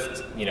does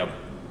lift,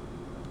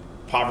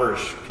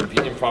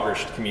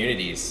 impoverished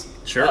communities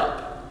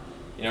up.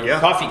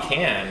 Coffee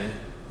can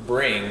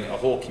bring a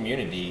whole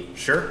community.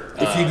 If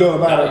you go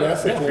about it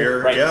ethically.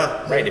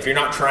 Right. If you're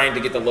not trying to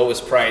get the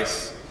lowest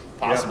price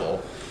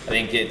possible, I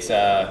think it's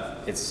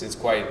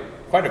quite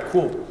a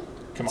cool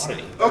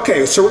commodity.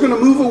 Okay, so we're going to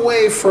move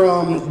away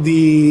from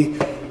the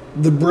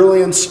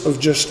brilliance of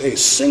just a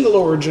single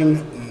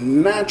origin,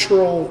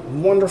 natural,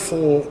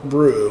 wonderful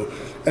brew,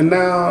 and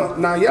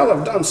now y'all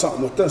have done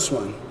something with this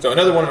one. So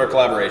another one of our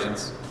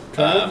collaborations.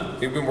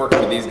 We've been working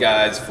with these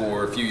guys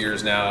for a few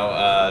years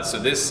now. So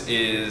this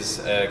is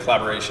a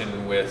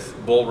collaboration with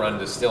Bull Run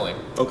Distilling.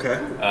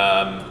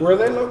 Where are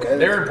they located?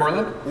 They're in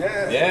Portland.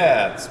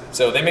 Yeah.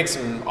 So they make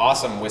some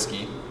awesome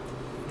whiskey.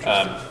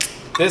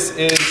 This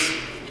is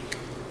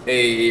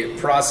a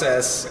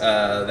process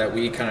that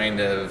we kind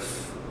of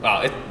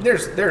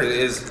there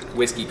is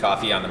whiskey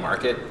coffee on the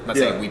market. I'm not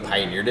saying we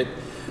pioneered it,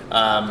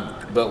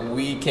 but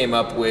we came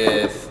up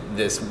with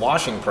this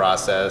washing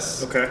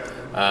process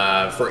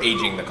for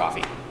aging the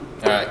coffee,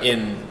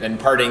 in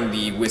imparting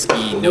the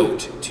whiskey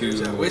note to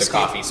the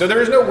coffee. So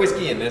there is no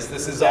whiskey in this.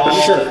 This is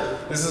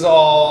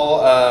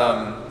all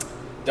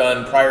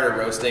done prior to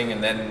roasting,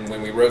 and then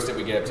when we roast it,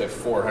 we get up to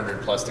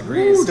 400 plus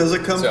degrees. Ooh, does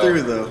it come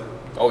through though?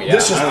 Oh yeah.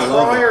 This is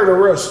prior to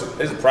roasting.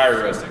 This is prior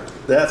to roasting.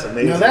 That's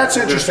amazing. Now that's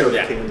interesting.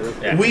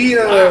 Yeah. We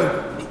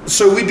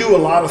so we do a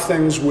lot of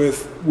things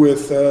with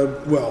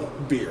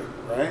beer,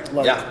 right?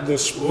 Like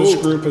this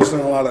group has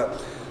done a lot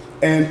of,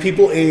 and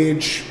people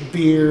age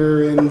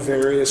beer in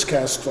various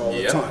casks all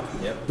the time.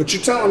 But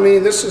you're telling me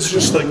this is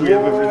just like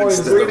raw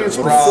ingredients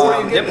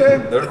before you get there?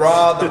 The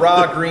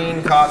raw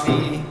green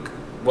coffee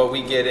what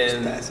we get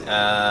in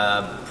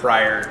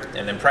prior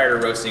to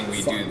roasting,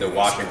 we do the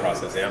washing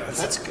process. Yeah,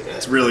 That's good.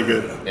 It's really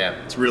good. yeah.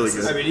 It's really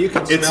good. I mean, you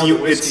can it's smell the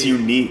it's whiskey.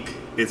 unique.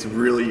 It's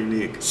really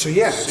unique. So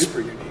yeah,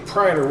 Super unique.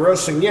 prior to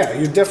roasting, yeah,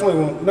 you definitely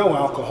won't. No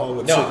alcohol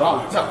would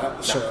survive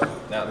that. So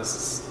No, this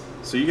is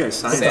So you guys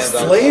science. the Stands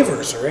up.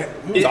 flavors are it.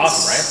 it's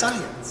awesome,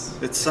 right? Science.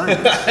 It's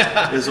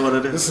science, is what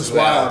it is. This is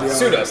wild, yeah.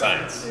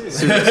 Pseudoscience.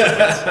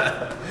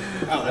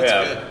 Oh, that's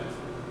Yeah. good.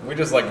 We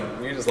just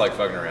like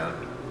fucking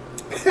around.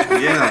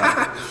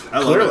 Yeah, I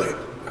love Clearly. it.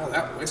 Oh,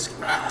 that whiskey.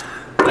 Wow.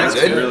 That's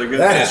It's really good.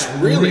 That is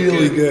really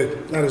really good.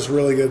 good. That is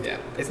really good. Yeah,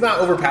 it's not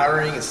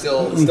overpowering. It's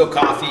still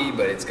coffee,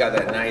 but it's got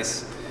that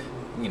nice,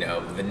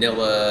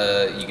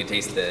 vanilla. You can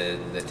taste the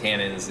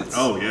tannins. It's,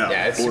 Oh yeah,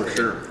 it's for super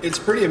sure. good. It's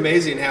pretty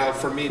amazing how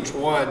from each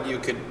one you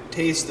could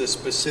taste the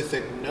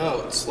specific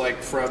notes,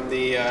 like from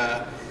the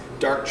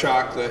dark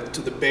chocolate to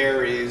the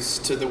berries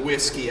to the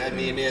whiskey. I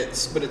mean,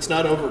 it's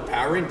not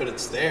overpowering, but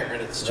it's there,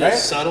 and it's just Right?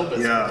 subtle, but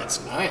Yeah, it's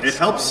nice. It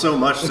helps so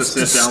much to It's sit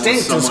down with distinct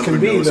as someone can who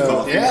be, knows though.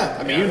 coffee. Yeah,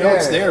 I mean, you Yeah. know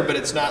it's there, but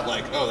it's not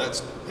like, oh,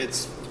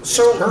 it's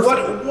So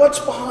perfect. what's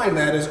behind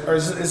that?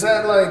 Is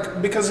that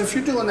like, because if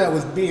you're doing that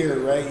with beer,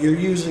 right? You're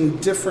using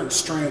different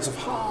strains of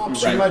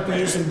hops. Right, You might be right,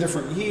 using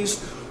different yeast.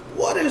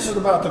 What is it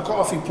about the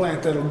coffee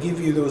plant that'll give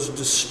you those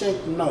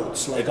distinct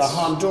notes, like a It's-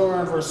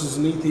 Honduran versus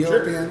an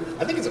Ethiopian?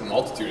 I think it's a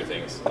multitude of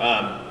things.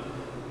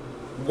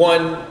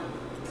 One,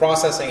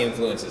 processing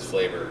influences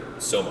flavor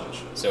so much.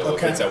 So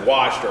Okay. if it's a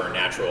washed or a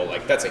natural,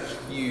 like that's a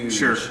huge.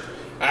 Sure.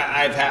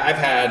 I've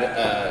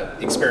had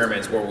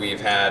experiments where we've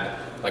had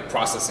like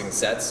processing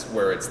sets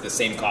where it's the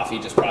same coffee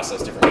just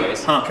processed different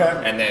ways. Huh.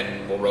 Okay. And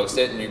then we'll roast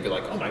it, and you'd be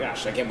like, "Oh my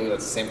gosh, I can't believe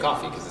that's the same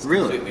coffee because it's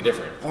Really? completely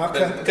different."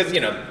 Okay. Because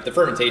the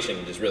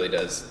fermentation just really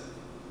does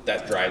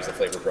that drives the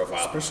flavor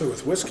profile. Especially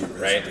with whiskey,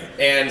 Right.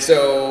 And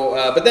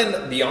so, but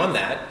then beyond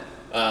that,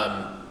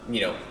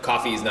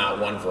 coffee is not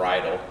one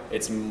varietal;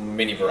 it's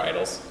many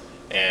varietals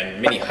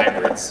and many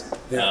hybrids.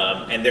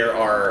 Yeah. And there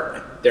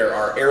are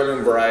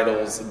heirloom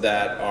varietals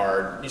that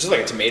are just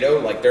like a tomato.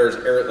 Like there's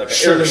heirloom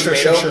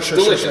tomato,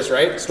 delicious,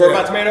 right? Store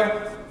bought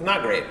tomato,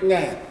 not great. Nah.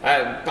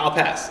 I'll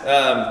pass.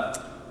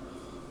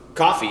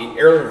 Coffee,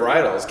 heirloom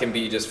varietals can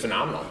be just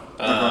phenomenal.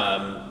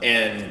 And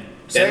then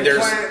Same there's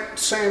plant,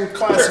 same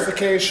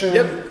classification.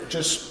 Yep.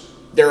 Just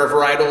there are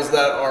varietals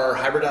that are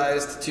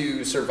hybridized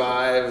to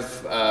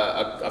survive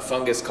a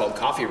fungus called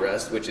coffee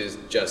rust, which is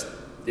just,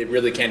 it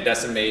really can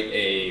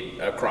decimate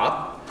a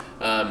crop.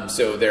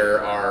 So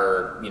there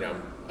are,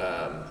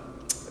 I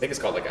think it's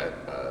called like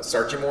a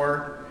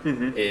Sarchimore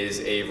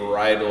is a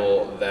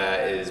varietal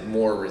that is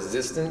more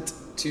resistant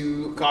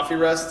to coffee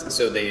rust.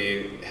 So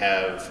they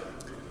have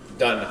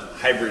done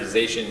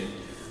hybridization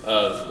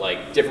of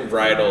like different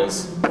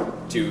varietals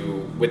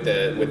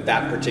with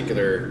that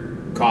particular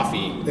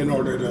coffee in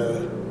order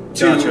to.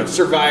 to Gotcha.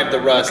 survive the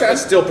rust Okay. and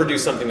still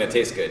produce something that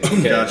tastes good.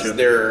 Because Gotcha.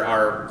 there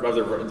are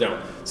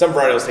some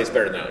varietals taste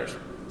better than others.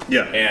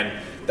 Yeah. And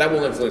that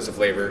will influence the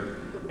flavor.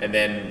 And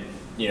then,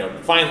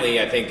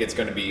 finally, I think it's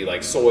going to be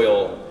like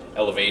soil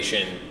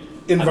elevation, amount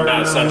of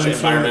Environmental sunshine,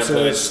 environmental influences,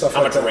 influence, stuff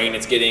how like much that. rain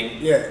it's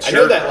getting. Yeah, I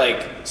know that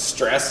like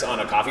stress on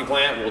a coffee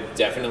plant will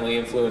definitely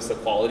influence the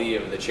quality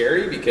of the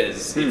cherry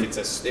because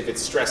if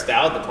it's stressed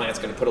out, the plant's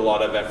going to put a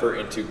lot of effort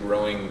into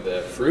growing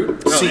the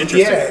fruit. Oh, interesting.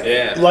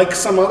 Yeah. Like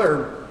some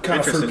other kind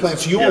of fruit Interesting.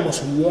 plants, you Yep.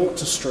 almost want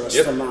to stress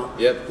Yep. them out.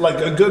 Yep. Like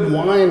a good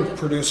wine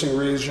producing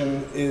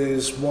region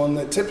is one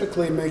that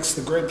typically makes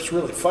the grapes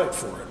really fight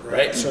for it,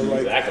 right? Right. So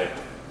like,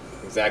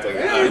 Exactly.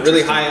 Yeah,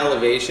 Really high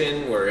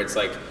elevation where it's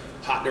like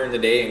hot during the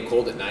day and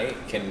cold at night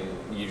can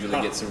usually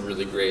get some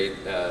really great,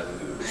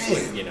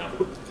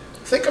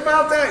 think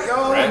about that,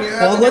 y'all, Right. when you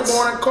Well, have your let's-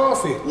 morning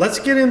coffee. Let's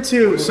get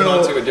into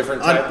on to a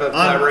different type of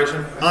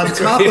collaboration. On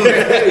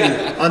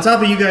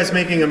top of you guys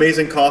making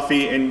amazing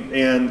coffee,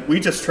 and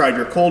we just tried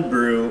your cold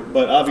brew,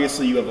 but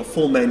obviously you have a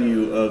full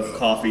menu of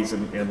coffees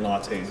and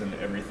lattes and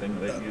everything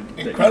that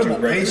you Incredible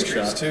do right in the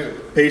pastries, shop. too.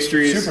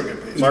 Pastries. Super good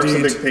pastries. Mark's a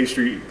Indeed.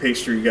 big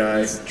pastry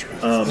guy.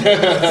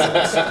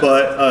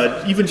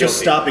 But even just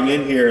Guilty. stopping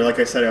in here, like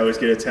I said, I always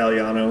get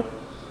Italiano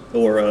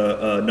or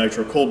a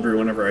nitro cold brew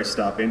whenever I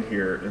stop in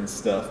here and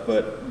stuff.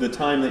 But the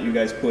time that you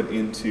guys put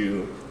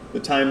into the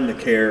time and the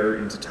care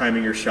into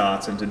timing your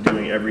shots into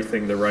doing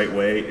everything the right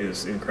way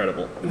is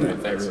incredible. I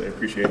thanks. really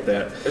appreciate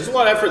that. There's a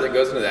lot of effort that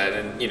goes into that,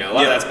 and a lot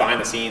Yeah. of that's behind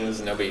the scenes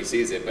and nobody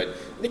sees it, but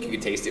I think you can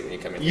taste it when you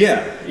come in.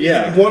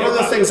 Yeah. One of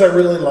the things I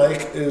really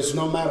like is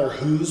no matter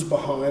who's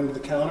behind the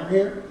counter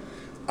here,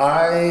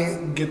 I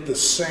get the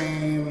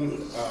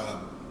same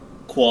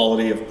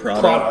Quality of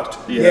product.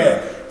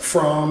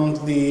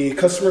 From the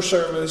customer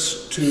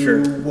service to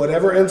Sure.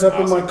 whatever ends up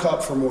in my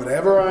cup, from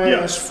whatever I Yeah.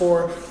 asked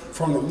for,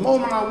 from the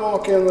moment I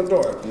walk in the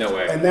door. No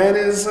way. And that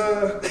is,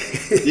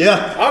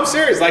 Yeah. I'm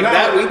serious. Like No.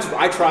 that,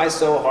 I try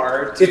so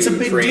hard to It's a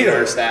big train deal.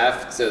 our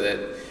staff so that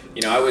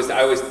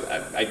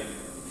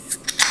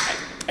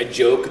I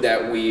joke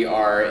that we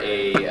are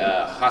a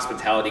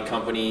hospitality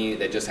company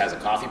that just has a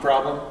coffee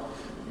problem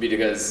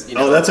because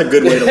Oh, that's a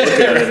good way to look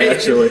at it,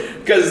 actually.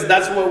 Because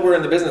that's what we're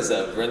in the business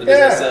of. We're in the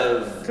Yeah. business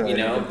of God, you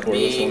can pour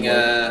this being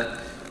one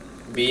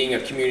being a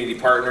community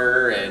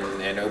partner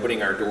and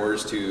opening our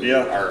doors to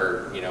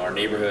our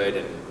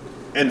neighborhood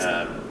And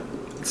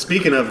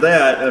speaking of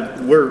that,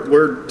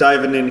 we're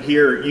diving in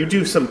here. You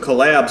do some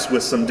collabs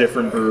with some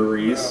different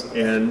breweries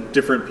and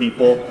different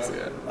people.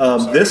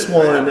 This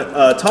one,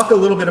 talk a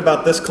little bit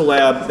about this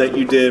collab that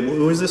you did.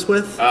 Who is this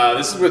with?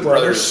 This is with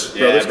Brothers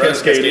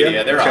Cascadia.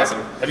 Yeah, they're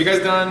awesome. Have you guys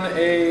done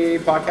a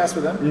podcast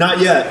with them? Not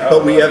yet,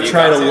 but we have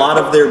tried a lot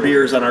of their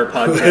beers on our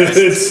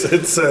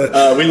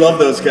podcast. We love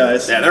those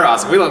guys. Yeah, they're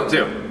awesome. We love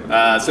them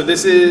too. So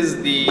this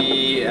is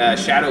the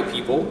Shadow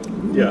People.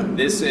 Yeah.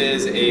 This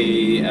is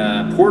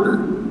a porter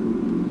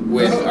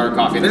with our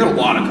coffee. There's a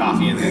lot of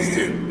coffee in this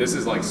too. This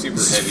is like super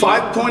It's heavy.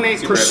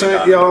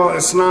 5.8%, y'all.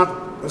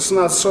 It's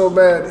not so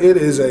bad. It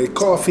is a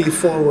coffee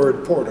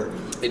forward porter.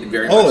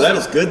 That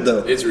is good though.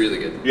 It's really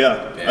good.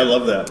 Yeah, I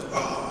love that.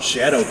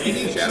 Shadow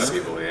People. Shadow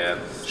People, yeah.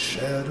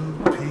 Shadow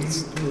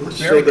people.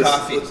 Very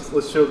coffee.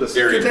 Let's show this.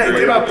 Very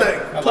Get up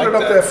there. I Put like it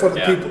up that. there for the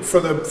Yeah. people, for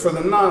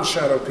the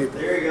non-shadow people.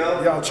 There you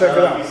go. Y'all check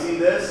it out. You see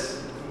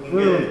this? You can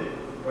get it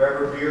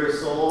wherever beer is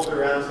sold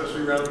around,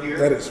 especially around here.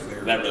 That is very.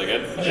 Is that really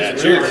good? Yeah,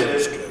 is cheers. really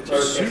It's good.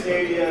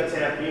 Cascadia,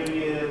 Tap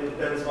Union,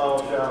 Ben's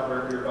Bottle Shop,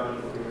 wherever you're buying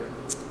your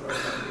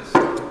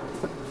beer.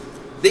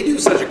 They do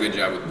such a good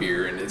job with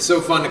beer, and it's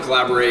so fun to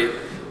collaborate.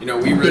 You know,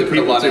 we really put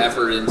a lot of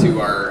effort into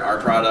our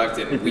product,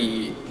 and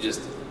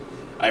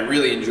I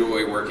really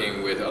enjoy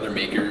working with other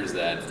makers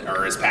that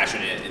are as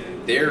passionate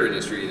in their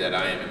industry that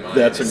I am in mine.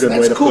 That's a good way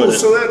That's to cool. put it.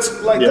 So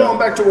that's like Yeah. going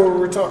back to what we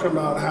were talking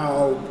about,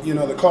 how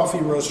the coffee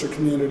roaster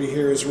community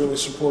here is really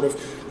supportive.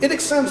 It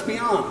extends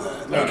beyond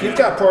that. Like you've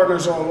got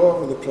partners all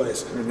over the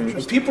place,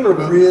 and people are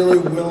really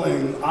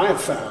willing. I have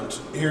found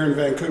here in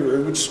Vancouver,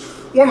 which is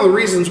one of the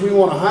reasons we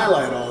want to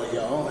highlight all of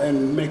y'all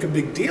and make a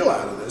big deal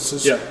out of this.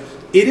 Is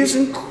it is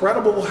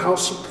incredible how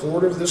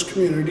supportive this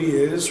community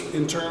is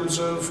in terms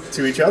of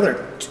to each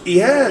other.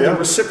 the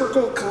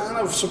reciprocal kind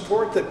of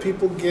support that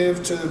people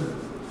give to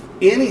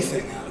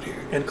anything out here.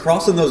 And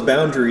crossing those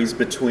boundaries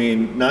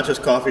between not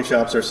just coffee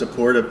shops are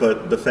supportive,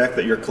 but the fact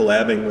that you're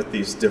collabing with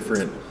these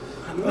different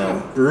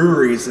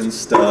breweries and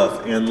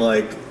stuff, and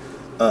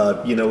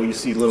you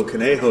see Little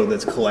Conejo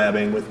that's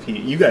collabing with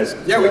Pete. You guys,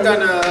 we've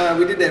done.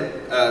 We did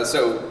that.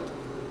 So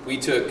we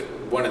took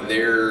one of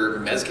their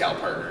mezcal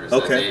partners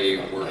that they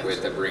work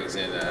with that brings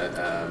in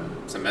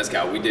some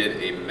mezcal. We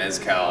did a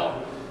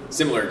mezcal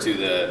similar to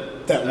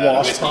that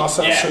wash whiskey.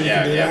 process.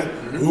 Yeah, yeah.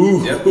 Mm-hmm.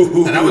 Ooh, yep.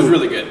 And that was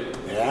really good.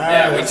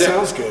 That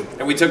sounds good.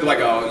 And we took like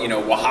a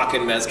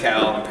Oaxacan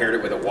mezcal and paired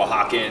it with a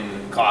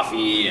Oaxacan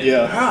coffee. And,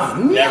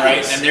 nice. Yeah,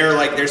 right. And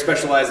they're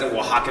specialized in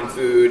Oaxacan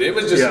food. It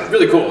was just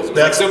really cool. It was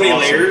like so many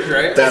layers,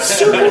 right? That's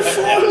super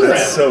fun.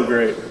 That's so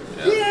great.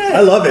 Yeah. I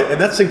love it, and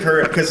that's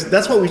encouraging because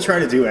that's what we try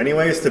to do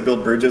anyway, is to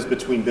build bridges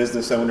between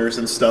business owners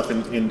and stuff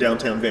in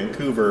downtown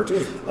Vancouver.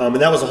 And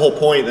that was the whole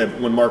point that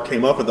when Mark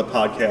came up with the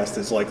podcast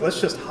is like, let's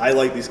just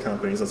highlight these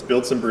companies, let's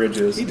build some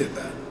bridges. He did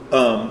that.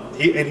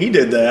 He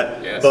did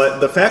that. Yes. But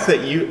the fact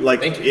that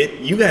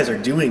you guys are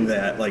doing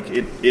that,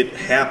 it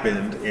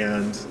happened,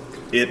 and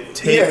it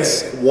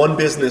takes one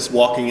business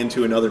walking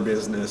into another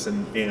business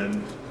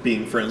and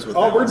being friends with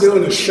them. All we're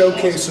doing is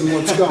showcasing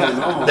what's going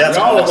on. That's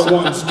Y'all are the awesome.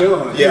 ones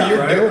doing it. Yeah,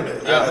 you're doing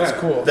it. Yeah, that's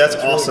cool. That's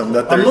awesome.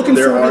 That I'm looking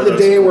there forward are to the those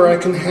day people. where I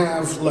can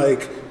have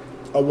like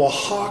a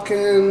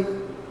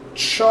Oaxacan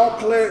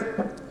chocolate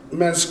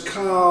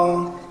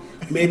mezcal,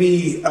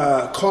 maybe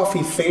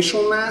coffee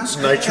facial mask.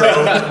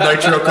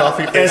 Nitro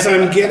coffee. As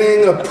I'm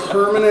getting a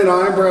permanent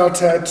eyebrow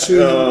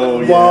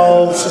tattoo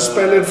while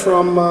suspended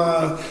from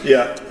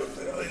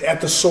at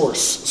the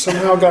source.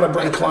 Somehow got to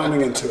bring climbing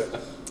into it.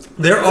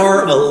 There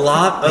are a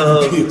lot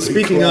of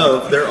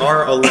there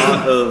are a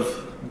lot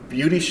of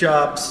beauty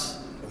shops,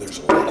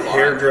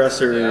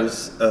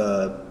 hairdressers,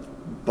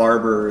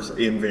 barbers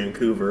in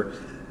Vancouver.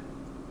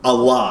 A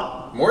lot.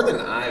 More than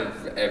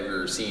I've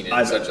ever seen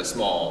in such a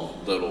small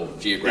little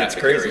geographic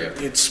It's crazy. area.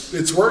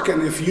 It's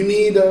working. If you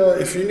need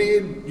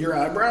your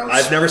eyebrows,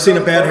 I've never seen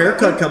a bad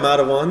haircut come out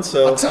of one,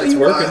 so I'll tell it's you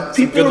working. what,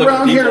 people good-looking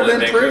around here people have in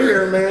been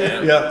Vancouver. prettier,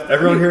 man. Yeah,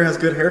 everyone here has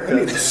good I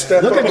need to haircuts.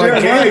 step Look up at my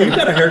Jeremiah. game. You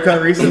got a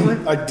haircut recently?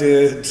 I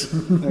did.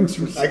 Thanks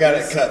for I got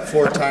it cut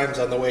 4 times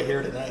on the way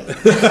here tonight.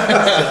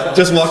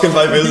 Just walking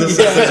by business.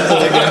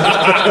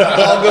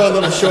 I'll go a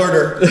little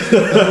shorter.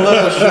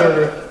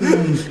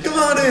 Come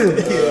on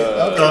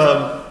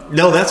in.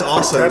 No, that's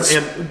awesome.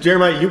 And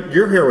Jeremiah,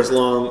 your hair was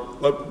long.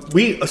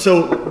 We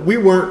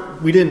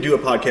didn't do a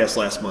podcast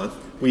last month.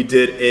 We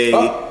did a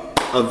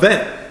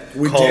event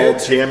called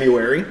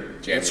January.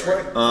 That's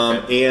right.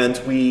 And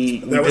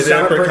we That was did it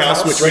down at at Brick Brick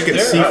House, House. which we can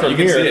see from You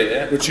can here. see it,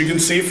 yeah. Which you can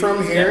see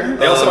from here.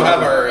 They also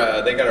have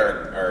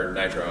our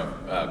Nitro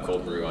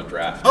cold brew on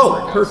draft.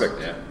 Oh,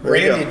 perfect. Yeah. There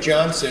you Randy go.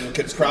 Johnson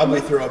could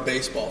probably throw a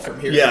baseball from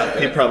here. Yeah,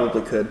 he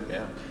probably could.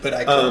 Yeah. But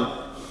I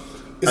couldn't.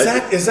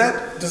 Does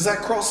that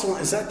cross the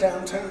line? Is that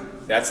downtown?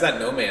 That's that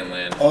no man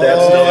land. Oh,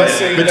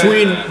 That's I see.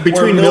 between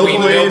Where Mill Mill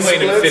Plain, Plain and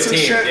splits and 15th.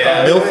 shit?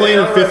 Yeah. Mill Plain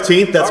and all right.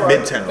 15th. That's All right.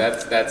 Midtown.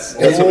 That's That's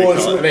what we Oh,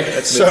 call it.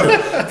 it's- So,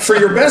 for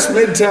your best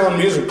Midtown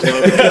music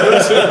club, go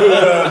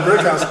to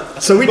Brick House.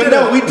 So we But did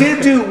no, a- we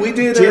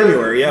did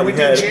January. Yeah, we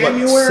did had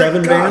January. what,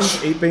 7 Gosh,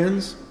 bands, 8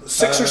 bands.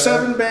 6 or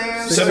 7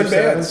 bands. Seven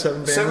bands.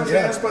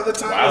 By the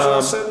time it was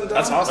all said and done.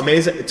 That's awesome.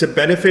 Amazing. It's a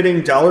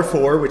benefiting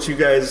 $4, which you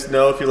guys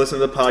know if you listen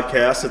to the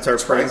podcast. It's our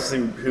friends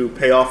who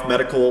pay off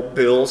medical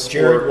bills.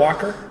 Jared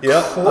Walker.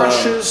 Yep.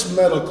 Crushes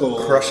medical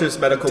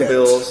debt.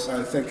 bills.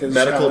 I think is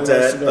Medical how he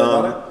likes to debt. go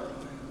about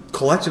it.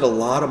 Collected a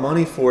lot of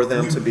money for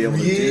them to be able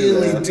to do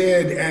Really that.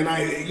 did, and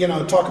I,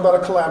 talk about a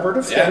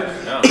collaborative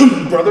Yeah,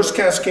 thing. Brothers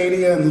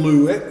Cascadia and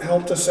Lewitt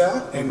helped us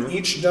out, and Mm-hmm.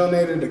 each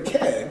donated a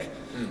keg.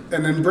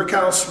 And then Brick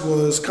House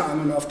was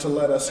kind enough to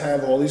let us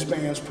have all these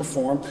bands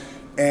perform,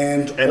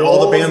 and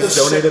all the of bands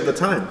si- donated the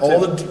time,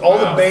 All too.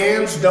 the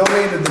bands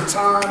donated the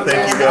time. Thank you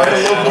and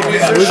guys. the local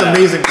It was an musicians.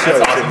 amazing show. too.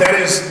 That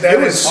It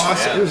was is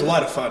awesome. It was a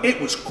lot of fun. It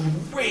was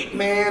great,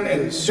 man,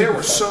 and there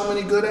were so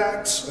many good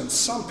acts, and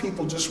some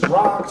people just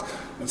rocked,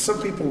 and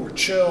some people were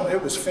chill.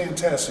 It was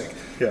fantastic.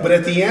 Yeah. But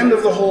at the end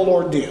of the whole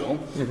ordeal,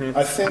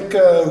 I think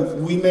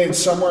we made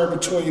somewhere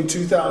between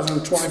 $2,000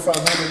 and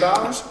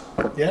 $2,500,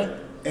 Yeah.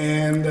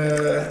 and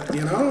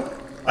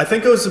I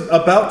think it was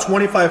about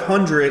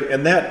 2,500,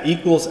 and that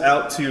equals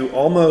out to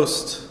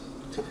almost.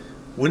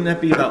 Wouldn't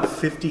that be about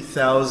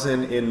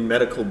 50,000 in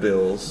medical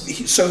bills?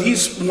 so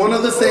he's one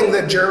of the things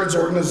that Jared's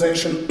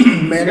organization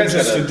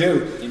manages to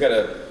do You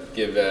gotta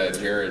give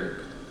Jared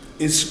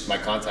is my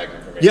contact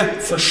information. Yeah,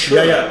 for sure.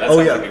 Yeah, yeah. That Oh,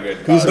 sounds yeah. like a good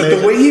He's cause. But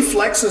amazing. the way he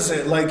flexes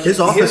it, like His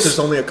office is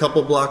only a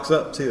couple blocks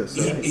up too.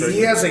 So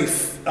he has a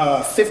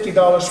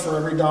 $50 for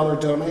every dollar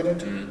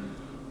donated.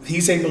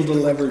 He's able to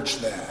leverage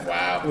that.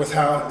 Wow. With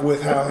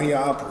how he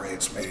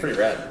operates, man. Pretty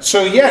rad.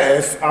 So yeah,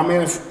 if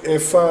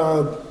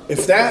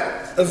that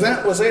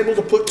event was able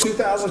to put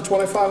 $2,000,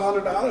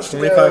 $2,500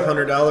 together,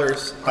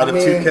 $2,500 out of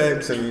 2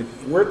 kegs, and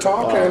we're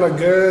talking a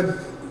good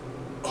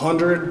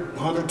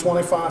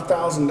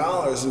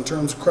 $125,000 in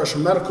terms of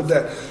crushing medical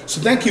debt. So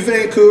thank you,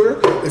 Vancouver.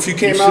 If you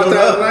came out showed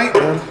that up, night,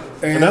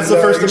 And that's the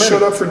first you of many.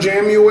 showed up for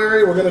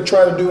January, we're going to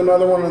try to do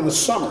another one in the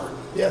summer.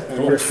 Yeah.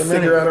 And we'll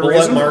figure out a we'll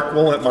reason.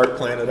 let Mark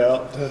plan it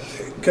out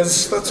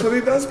Because that's what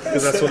he does because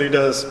best. that's what he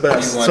does You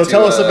best. want So to,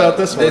 tell us about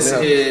this one. This yeah.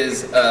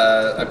 is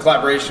a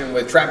collaboration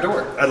with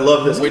Trapdoor. I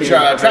love this. Which key.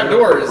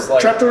 Trapdoor is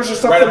like Trapdoor's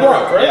just up right the up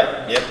block, road. right?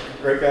 Yeah, yep.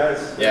 Great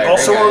guys. Yeah,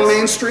 Also great on guys.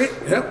 Main Street.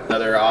 Yep.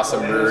 Another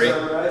awesome brewery.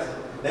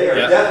 They are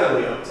Yeah.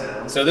 definitely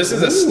uptown. So this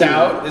is a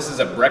stout. This is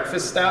a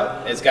breakfast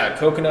stout. It's got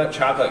coconut,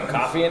 chocolate, and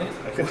coffee in it.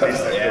 I can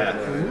taste that. Yeah.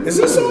 Is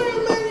this on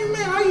your menu,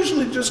 man? I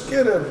usually just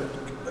get a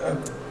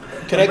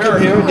Can I come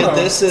here and get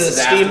this This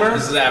is steamer? After,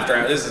 this is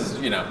after. This is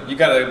you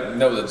gotta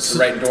know the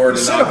right door to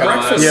set knock a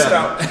breakfast on. Yeah.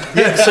 stout.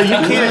 Yeah, so you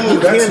can. Ooh,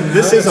 that's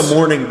This is nice. a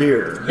morning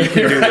beer. You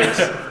can do this.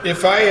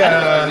 If I,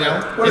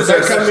 What is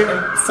that coming?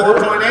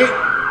 4.8.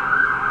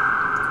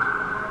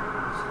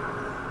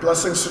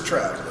 Blessings to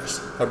travelers.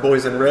 Our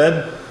boys in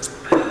red.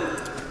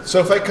 so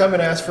if I come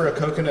and ask for a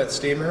coconut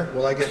steamer,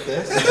 will I get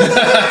this?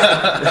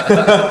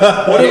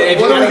 What do we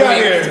got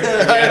here?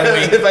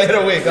 If I had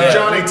a wig. all right.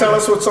 Johnny, tell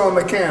us what's on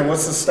the can.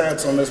 What's the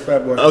stats on this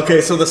bad boy?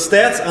 Okay, so the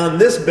stats on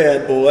this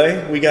bad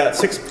boy, we got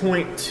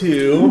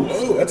 6.2.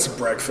 Oh, that's a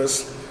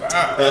breakfast.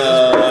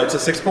 It's a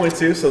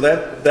 6.2, so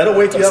that'll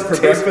wake you up for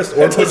Doesn't taste- breakfast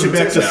or that put you doesn't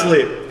back to taste-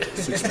 sleep.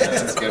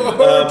 That's good.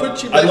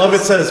 I love it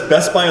says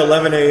Best by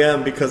 11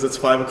 a.m. because it's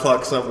 5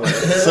 o'clock somewhere.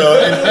 So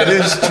it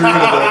is true to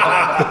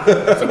that.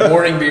 It's a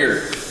morning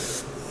beer.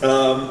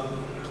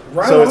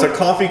 Right So it's on. a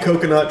coffee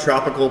coconut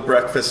tropical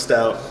breakfast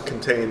stout.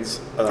 Contains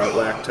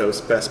lactose.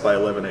 Best by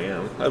 11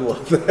 a.m. I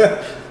love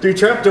that. Dude,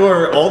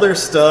 Trapdoor, all their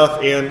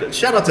stuff, and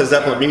shout out to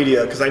Zeppelin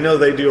Media because I know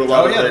they do a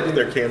lot Oh, yeah, of they do.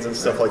 their cans and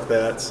stuff like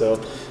that.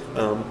 So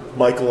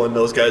Michael and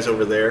those guys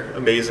over there,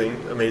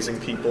 amazing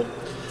people.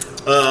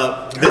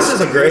 This is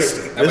a great.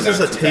 This is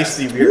a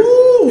tasty beer.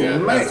 Ooh, Yeah,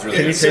 man. that's really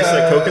Can you good. taste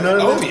that coconut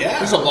in Oh there? yeah.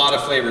 There's a lot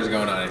of flavors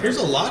going on in here. There's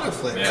a lot of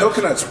flavor. Yeah.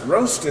 Coconut's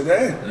roasted,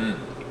 eh?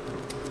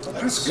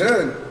 That's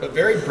good. But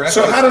very breakfast.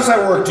 So how does that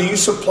work? Do you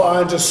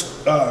supply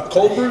just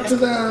cold brew to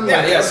them?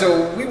 Yeah.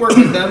 So we work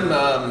with them.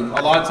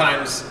 A lot of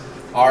times,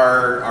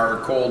 our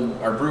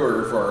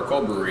brewer for our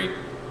cold brewery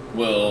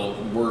will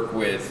work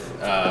with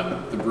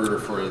the brewer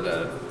for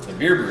the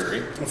beer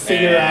brewery,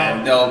 Figure and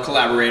out- they'll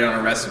collaborate on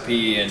a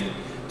recipe and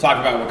talk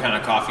about what kind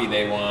of coffee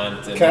they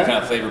want and Okay. what kind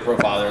of flavor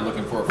profile they're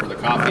looking for the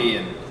coffee,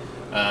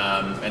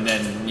 and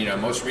then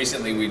most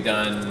recently we've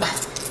done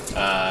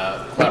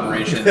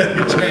collaboration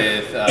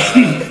with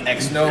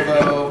Ex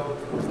Novo.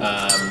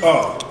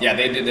 Oh, Yeah,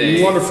 they did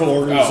a Wonderful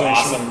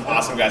organization.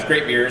 awesome guys,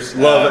 great beers.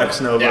 Love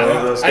Ex Novo,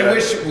 those I guys.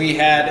 wish we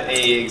had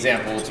a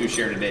example to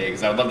share today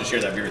because I would love to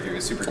share that beer with you. It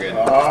was super good,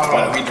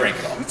 but we drank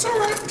it all. it's all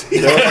right.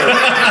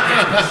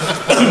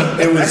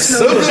 It was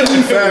so good.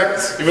 In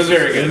fact, It was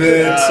very good.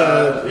 It's,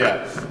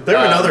 yeah. They're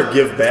another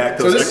give back.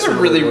 So Those this is a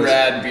extra really boys.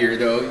 rad beer,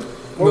 though.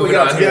 What we Moving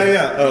got on here? here.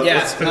 Yeah. Yeah,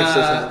 Let's finish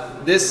this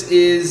one. this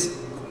is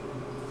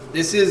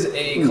This is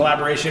a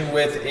collaboration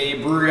with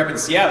a brewery up in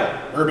Seattle,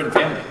 Urban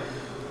Family.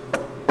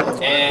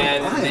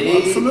 And I am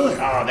unfamiliar.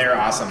 oh, they're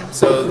awesome.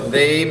 So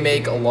they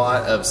make a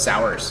lot of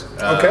sours.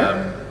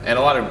 Okay. And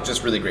a lot of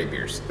just really great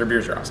beers. Their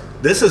beers are awesome.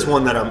 This is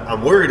one that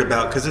I'm worried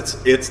about because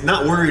it's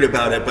not worried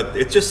about it, but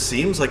it just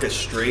seems like a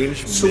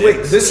strange So mix.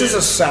 wait, this is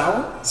a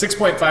sour?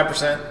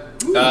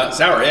 6.5%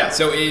 sour, yeah.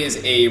 So it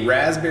is a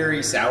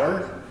raspberry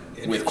sour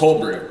with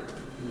cold brew.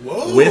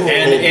 Whoa. With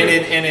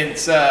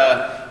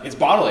It's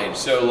bottle aged,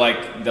 so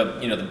like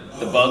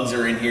the bugs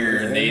are in here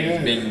and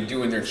they've been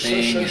doing their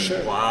thing.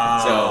 Sure.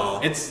 Wow.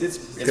 So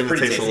it's gonna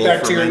pretty taste a tasty. little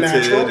Back to your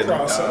fermented natural and-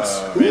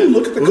 process. man. Ooh,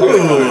 look at the color.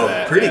 Ooh,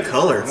 that, pretty yeah.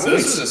 color. So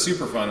this is a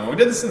super fun one. We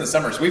did this in the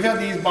summer, so we've had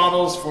these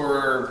bottles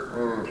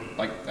for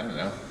like I don't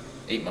know,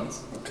 8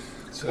 months.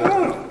 So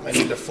I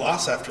need to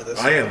floss after this.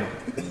 I am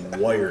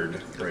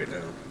wired right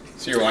now.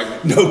 So you're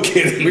like, No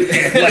kidding.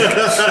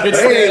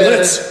 it's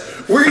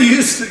Hey, we're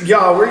used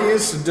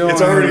to doing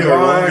It's already our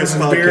wines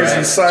longest and beers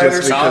and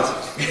podcast, just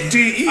ciders. Do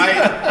you,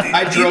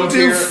 I drove do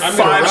here. I'm gonna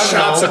 5 run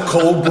shots home. of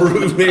cold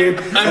brew, man.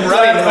 I'm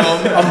running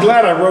home. I'm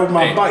glad I rode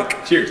my Hey,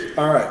 bike. cheers.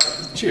 All right.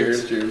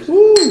 Cheers.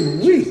 Ooh,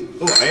 wee.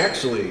 Oh, I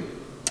actually.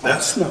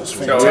 That smells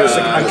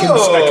fantastic. uh,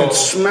 I can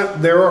smell.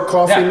 There are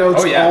coffee Yeah.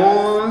 notes Oh, yeah.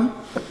 on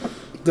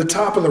the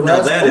top of the Now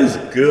raspberry.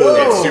 that is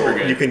good. It's super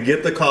good. You can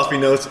get the coffee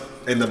notes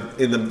in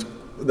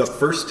the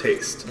first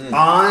taste.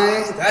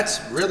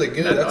 That's really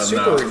good. That's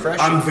super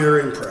refreshing. I'm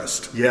very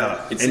impressed. Yeah,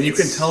 It's- and you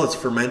can it's- tell it's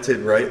fermented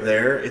right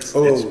there. It's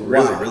Oh, really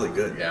wow. really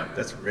good. Yeah.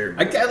 That's very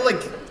I, good.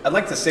 I'd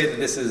like to say that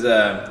this is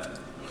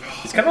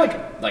it's kind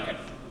of like a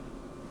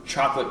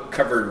chocolate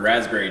covered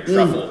raspberry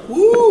truffle.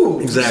 Ooh,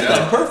 Exactly.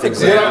 Yeah. perfect.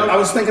 Exactly. Well, I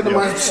was thinking to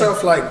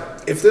myself, like,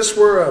 if this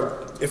were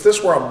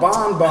a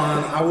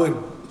bonbon, I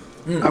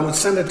would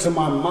send it to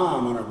my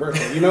mom on her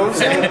birthday. You know what I'm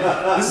saying?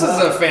 This is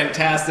a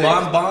fantastic.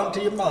 Bon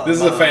to your mom. This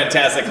is a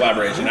fantastic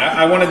collaboration.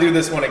 I want to do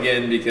this one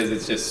again because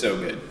it's just so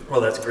good.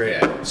 Well, that's great.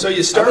 Yeah. So you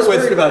I start was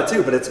worried with about it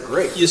too, but it's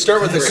great. you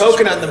start with the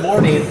coconut in the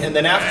morning, and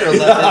then after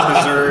 11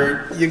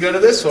 dessert, you go to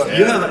this one.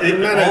 Yeah,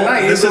 And then at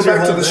night, this you is go your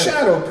back to whole the day.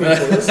 shadow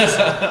people. This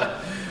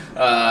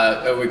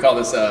is, We call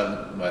this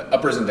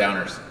uppers and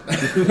downers.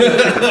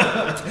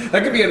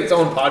 That could be its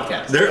own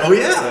podcast. Oh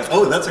yeah.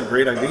 Oh, that's a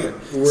great idea.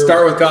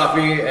 Start with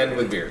coffee, end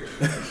with beer.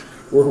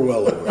 we're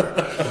well aware.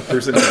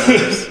 Person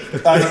dollars.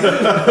 I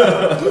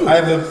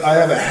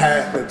have a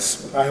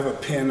hat I have a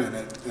pin in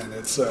it, and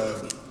it's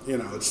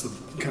it's the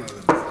kind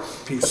of the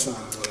peace sign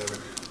or whatever,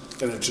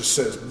 and it just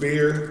says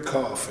beer,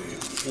 coffee,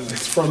 and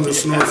it's from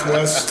this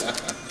Northwest.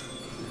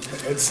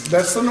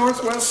 That's the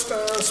Northwest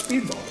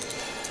Speedball.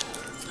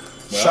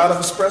 Shot of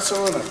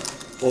espresso in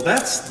it. Well,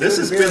 this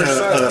has been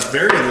a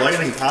very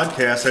enlightening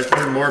podcast. I've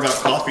learned more about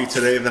coffee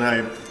today than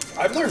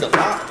I've learned a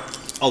lot.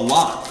 a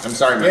lot. I'm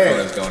sorry, my Yeah. phone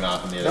is going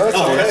off in the No, other. it's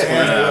okay.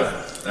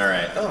 that's fine. All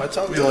right. Oh, it's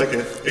all We good. like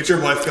it. It's your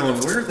wife going,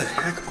 where the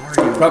heck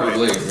are you?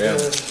 Probably, yeah.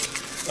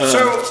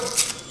 So,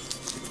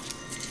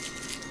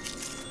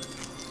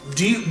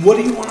 what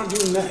do you want to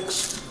do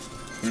next?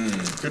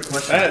 Good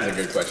question. That is a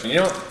good question.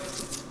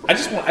 I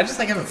just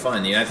like having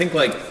fun. I think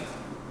like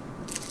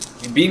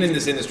being in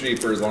this industry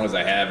for as long as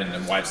I have,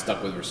 and why I've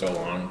stuck with it for so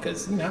long,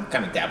 because I'm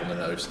kind of dabbling in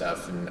other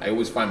stuff, and I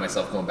always find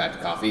myself going back to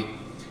coffee.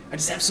 I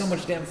just have so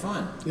much damn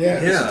fun. Yeah.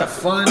 It's just a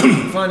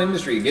fun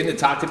industry. Getting to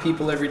talk to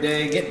people every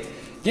day,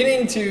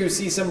 getting to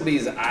see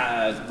somebody's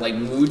like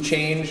mood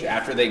change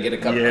after they get a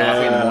cup of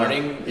coffee in the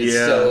morning.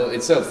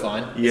 It's so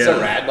fun. It's so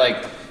Yeah. rad.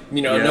 Like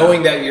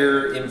knowing that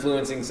you're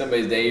influencing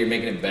somebody's day, you're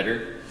making it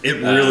better. It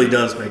really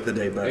does make the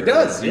day better. It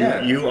does,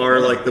 yeah. You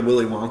are like the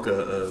Willy Wonka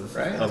of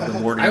the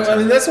morning I time.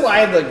 mean, that's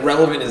why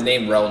Relevant is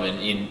named Relevant.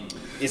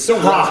 It's so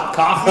raw.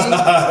 Coffee.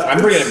 I'm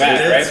bringing it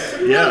back, It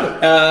right? is.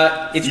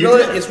 Yeah. It's You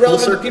relevant. did. It's Full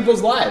relevant to circle.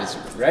 people's lives,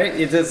 right?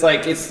 It's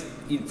like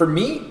for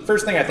me.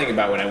 First thing I think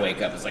about when I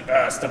wake up is like,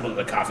 I stumbled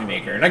to the coffee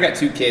maker, and I got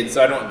 2 kids,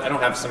 so I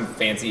don't have some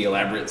fancy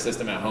elaborate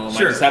system at home.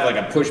 Sure. I just have like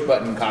a push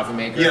button coffee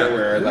maker Yeah.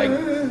 where like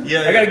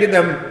Yeah. I got to get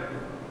them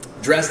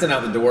dressed and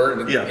out the door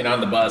and, Yeah. and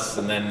on the bus,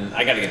 and then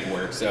I got to get to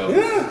work. So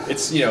Yeah.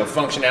 it's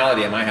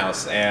functionality at my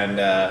house, and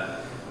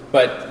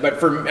but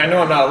for I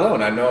know I'm not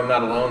alone. I know I'm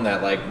not alone.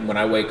 That like when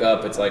I wake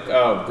up, it's like,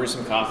 oh, brew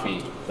some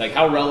coffee. Like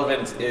how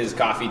relevant is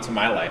coffee to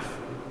my life?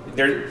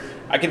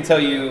 I can tell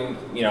you,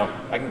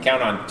 I can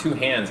count on 2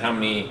 hands how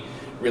many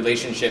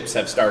relationships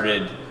have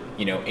started,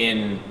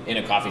 in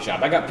a coffee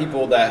shop. I got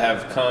people that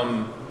have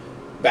come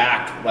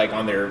back like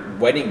on their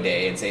wedding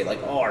day and say like,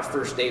 oh, our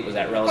first date was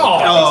at Relevant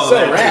Coffee.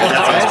 So rad.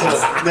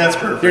 Right? That's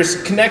perfect.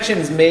 There's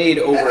connections made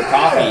over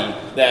coffee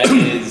that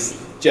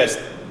is just,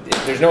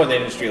 there's no other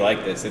industry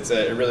like this. It's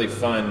a really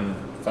fun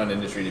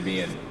industry to be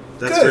in.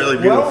 That's Good. really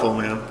Well, beautiful,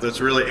 man. That's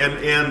really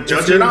and If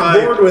judging you're not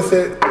by bored with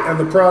it and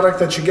the product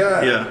that you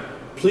got, Yeah.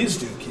 please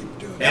do keep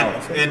doing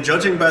it. and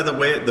judging by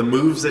the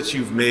moves that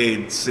you've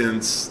made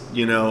since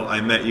I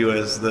met you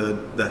as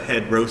the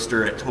head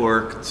roaster at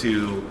Torque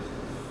to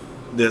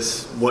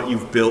this, what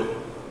you've built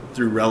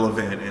through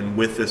Relevant and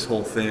with this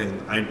whole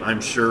thing,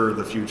 I'm sure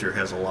the future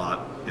has a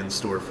lot in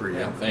store for you.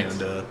 Yeah, thanks.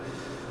 And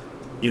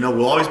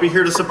we'll always be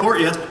here to support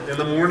you in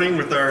the morning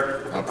with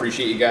our. I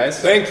appreciate you guys.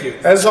 Thank you.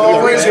 As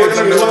always, we're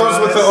going to close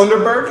with the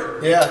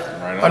Underberg.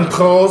 Yeah. Right on.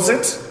 Unclose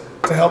it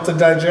to help the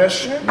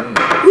digestion.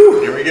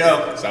 Here we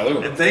go.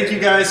 Salud. And thank you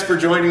guys for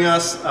joining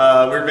us.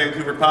 We're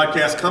Vancouver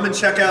Podcast. Come and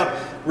check out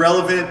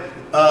Relevant.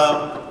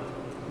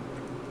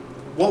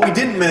 What we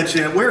didn't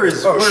mention, where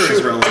is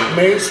Relevant?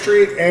 Main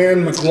Street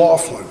and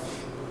McLaughlin.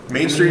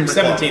 Main Street and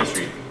 17th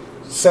Street.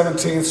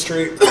 17th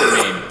Street.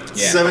 Main.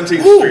 Yeah. 17th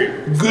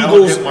Street.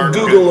 Google will do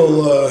you a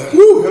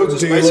little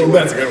That's a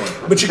better. good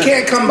one. But you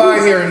can't come by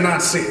here and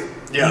not see it.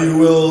 Yeah. You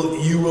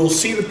will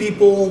see the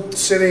people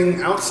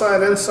sitting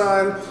outside,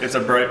 inside. It's a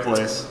bright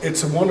place.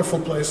 It's a wonderful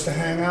place to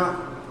hang out.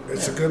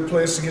 It's a good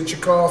place to get your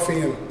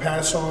coffee and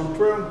pass on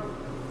through.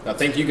 Now,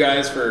 thank you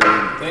guys for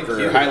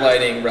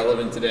highlighting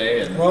Relevant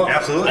today. And Well,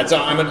 Absolutely.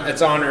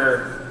 it's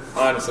honor,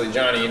 honestly,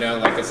 Johnny.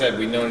 Like I said,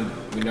 we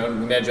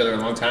met each other a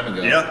long time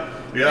ago.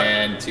 Yeah.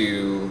 And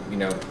to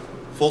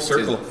Full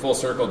circle. full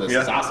circle. This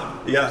is awesome.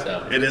 Yeah,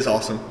 So, it is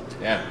awesome.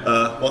 yeah.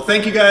 Well,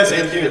 thank you guys,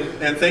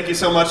 and thank you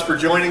so much for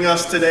joining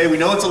us today. We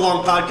know it's a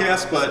long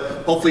podcast,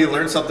 but hopefully you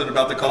learned something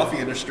about the coffee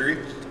industry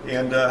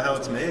and how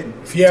it's made.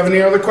 if you have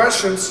any other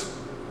questions,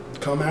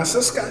 come ask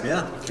this guy.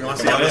 Yeah, if you want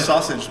to see how the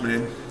sausage is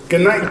made.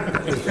 Good night.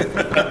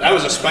 That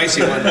was a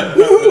spicy one.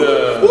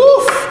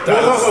 Woof.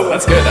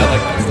 That's good. I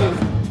like that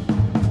stuff.